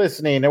before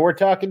listening. And we're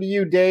talking to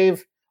you,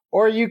 Dave.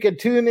 Or you could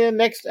tune in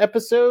next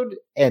episode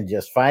and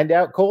just find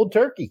out cold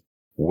turkey.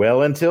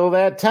 Well, until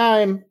that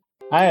time,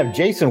 I am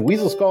Jason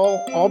Weasel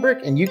Skull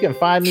Albrick, and you can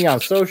find me on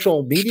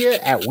social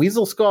media at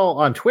Weasel Skull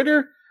on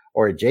Twitter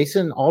or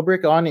Jason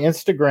Albrick on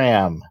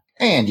Instagram.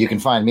 And you can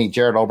find me,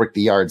 Jared Albrick,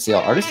 the Yard Sale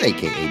Artist,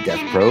 a.k.a.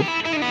 Death Probe,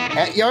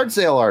 at Yard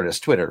Sale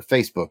Artist, Twitter,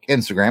 Facebook,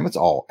 Instagram. It's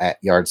all at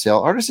Yard Sale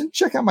Artist. And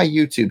check out my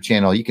YouTube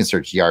channel. You can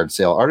search Yard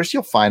Sale Artist.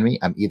 You'll find me.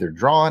 I'm either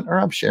drawing or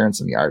I'm sharing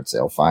some yard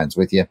sale finds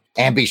with you.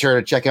 And be sure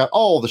to check out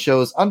all the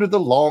shows under the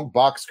Long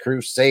Box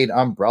Crusade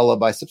umbrella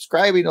by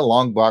subscribing to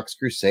Long Box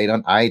Crusade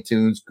on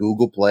iTunes,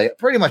 Google Play,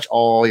 pretty much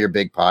all your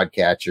big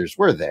podcatchers.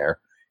 We're there.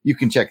 You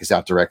can check us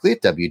out directly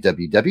at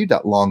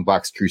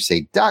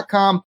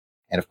www.longboxcrusade.com.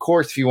 And of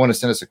course, if you want to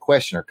send us a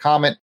question or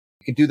comment,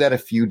 you can do that a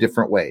few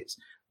different ways.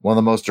 One of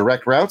the most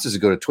direct routes is to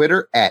go to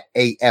Twitter at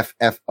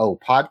AFFO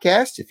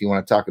Podcast. If you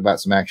want to talk about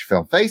some Action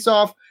Film Face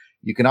Off,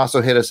 you can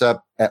also hit us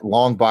up at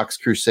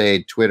Longbox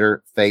Crusade,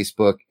 Twitter,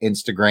 Facebook,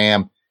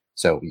 Instagram.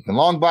 So you can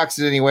longbox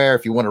it anywhere.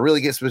 If you want to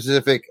really get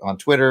specific on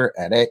Twitter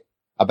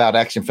about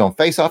Action Film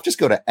Face Off, just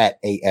go to at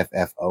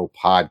AFFO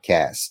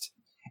Podcast.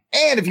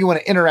 And if you want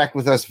to interact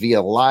with us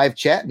via live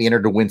chat and be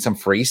entered to win some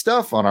free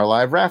stuff on our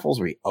live raffles,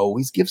 we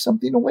always give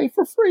something away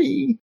for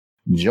free.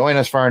 Join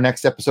us for our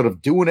next episode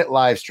of Doing It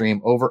live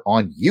stream over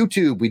on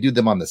YouTube. We do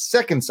them on the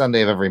second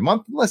Sunday of every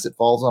month. Unless it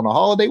falls on a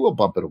holiday, we'll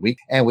bump it a week.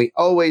 And we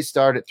always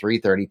start at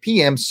 3:30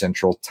 p.m.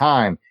 Central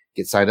Time.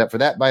 Get signed up for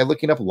that by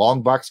looking up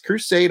Longbox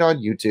Crusade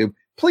on YouTube.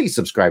 Please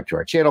subscribe to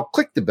our channel.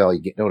 Click the bell.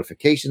 You get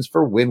notifications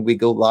for when we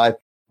go live.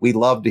 We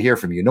love to hear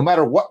from you, no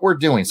matter what we're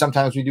doing.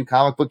 Sometimes we do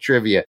comic book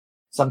trivia.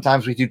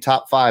 Sometimes we do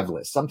top 5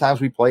 lists.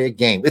 Sometimes we play a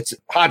game. It's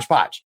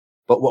hodgepodge.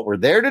 But what we're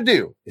there to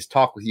do is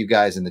talk with you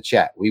guys in the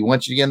chat. We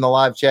want you to get in the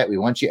live chat. We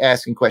want you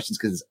asking questions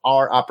because it's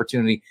our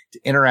opportunity to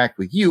interact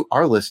with you,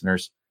 our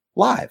listeners,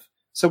 live.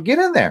 So get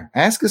in there.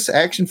 Ask us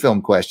action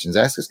film questions.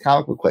 Ask us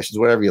comic book questions,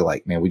 whatever you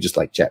like, man. We just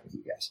like chatting with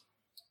you guys.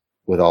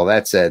 With all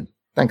that said,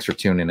 thanks for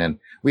tuning in.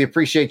 We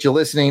appreciate you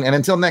listening. And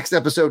until next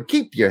episode,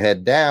 keep your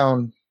head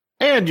down.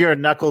 And your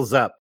knuckles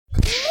up.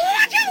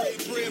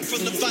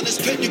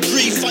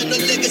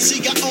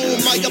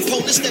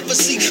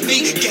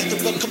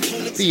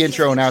 The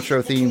intro and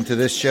outro theme to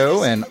this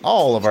show and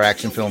all of our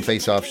Action Film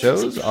Face-Off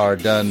shows are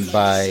done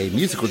by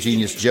musical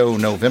genius Joe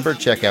November.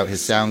 Check out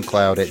his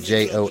SoundCloud at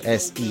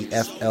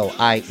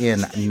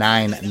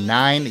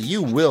JOSEFLIN99.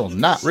 You will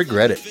not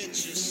regret it.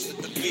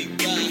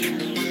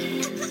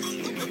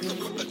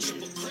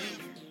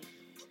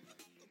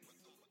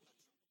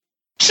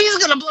 She's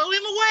gonna blow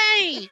him away!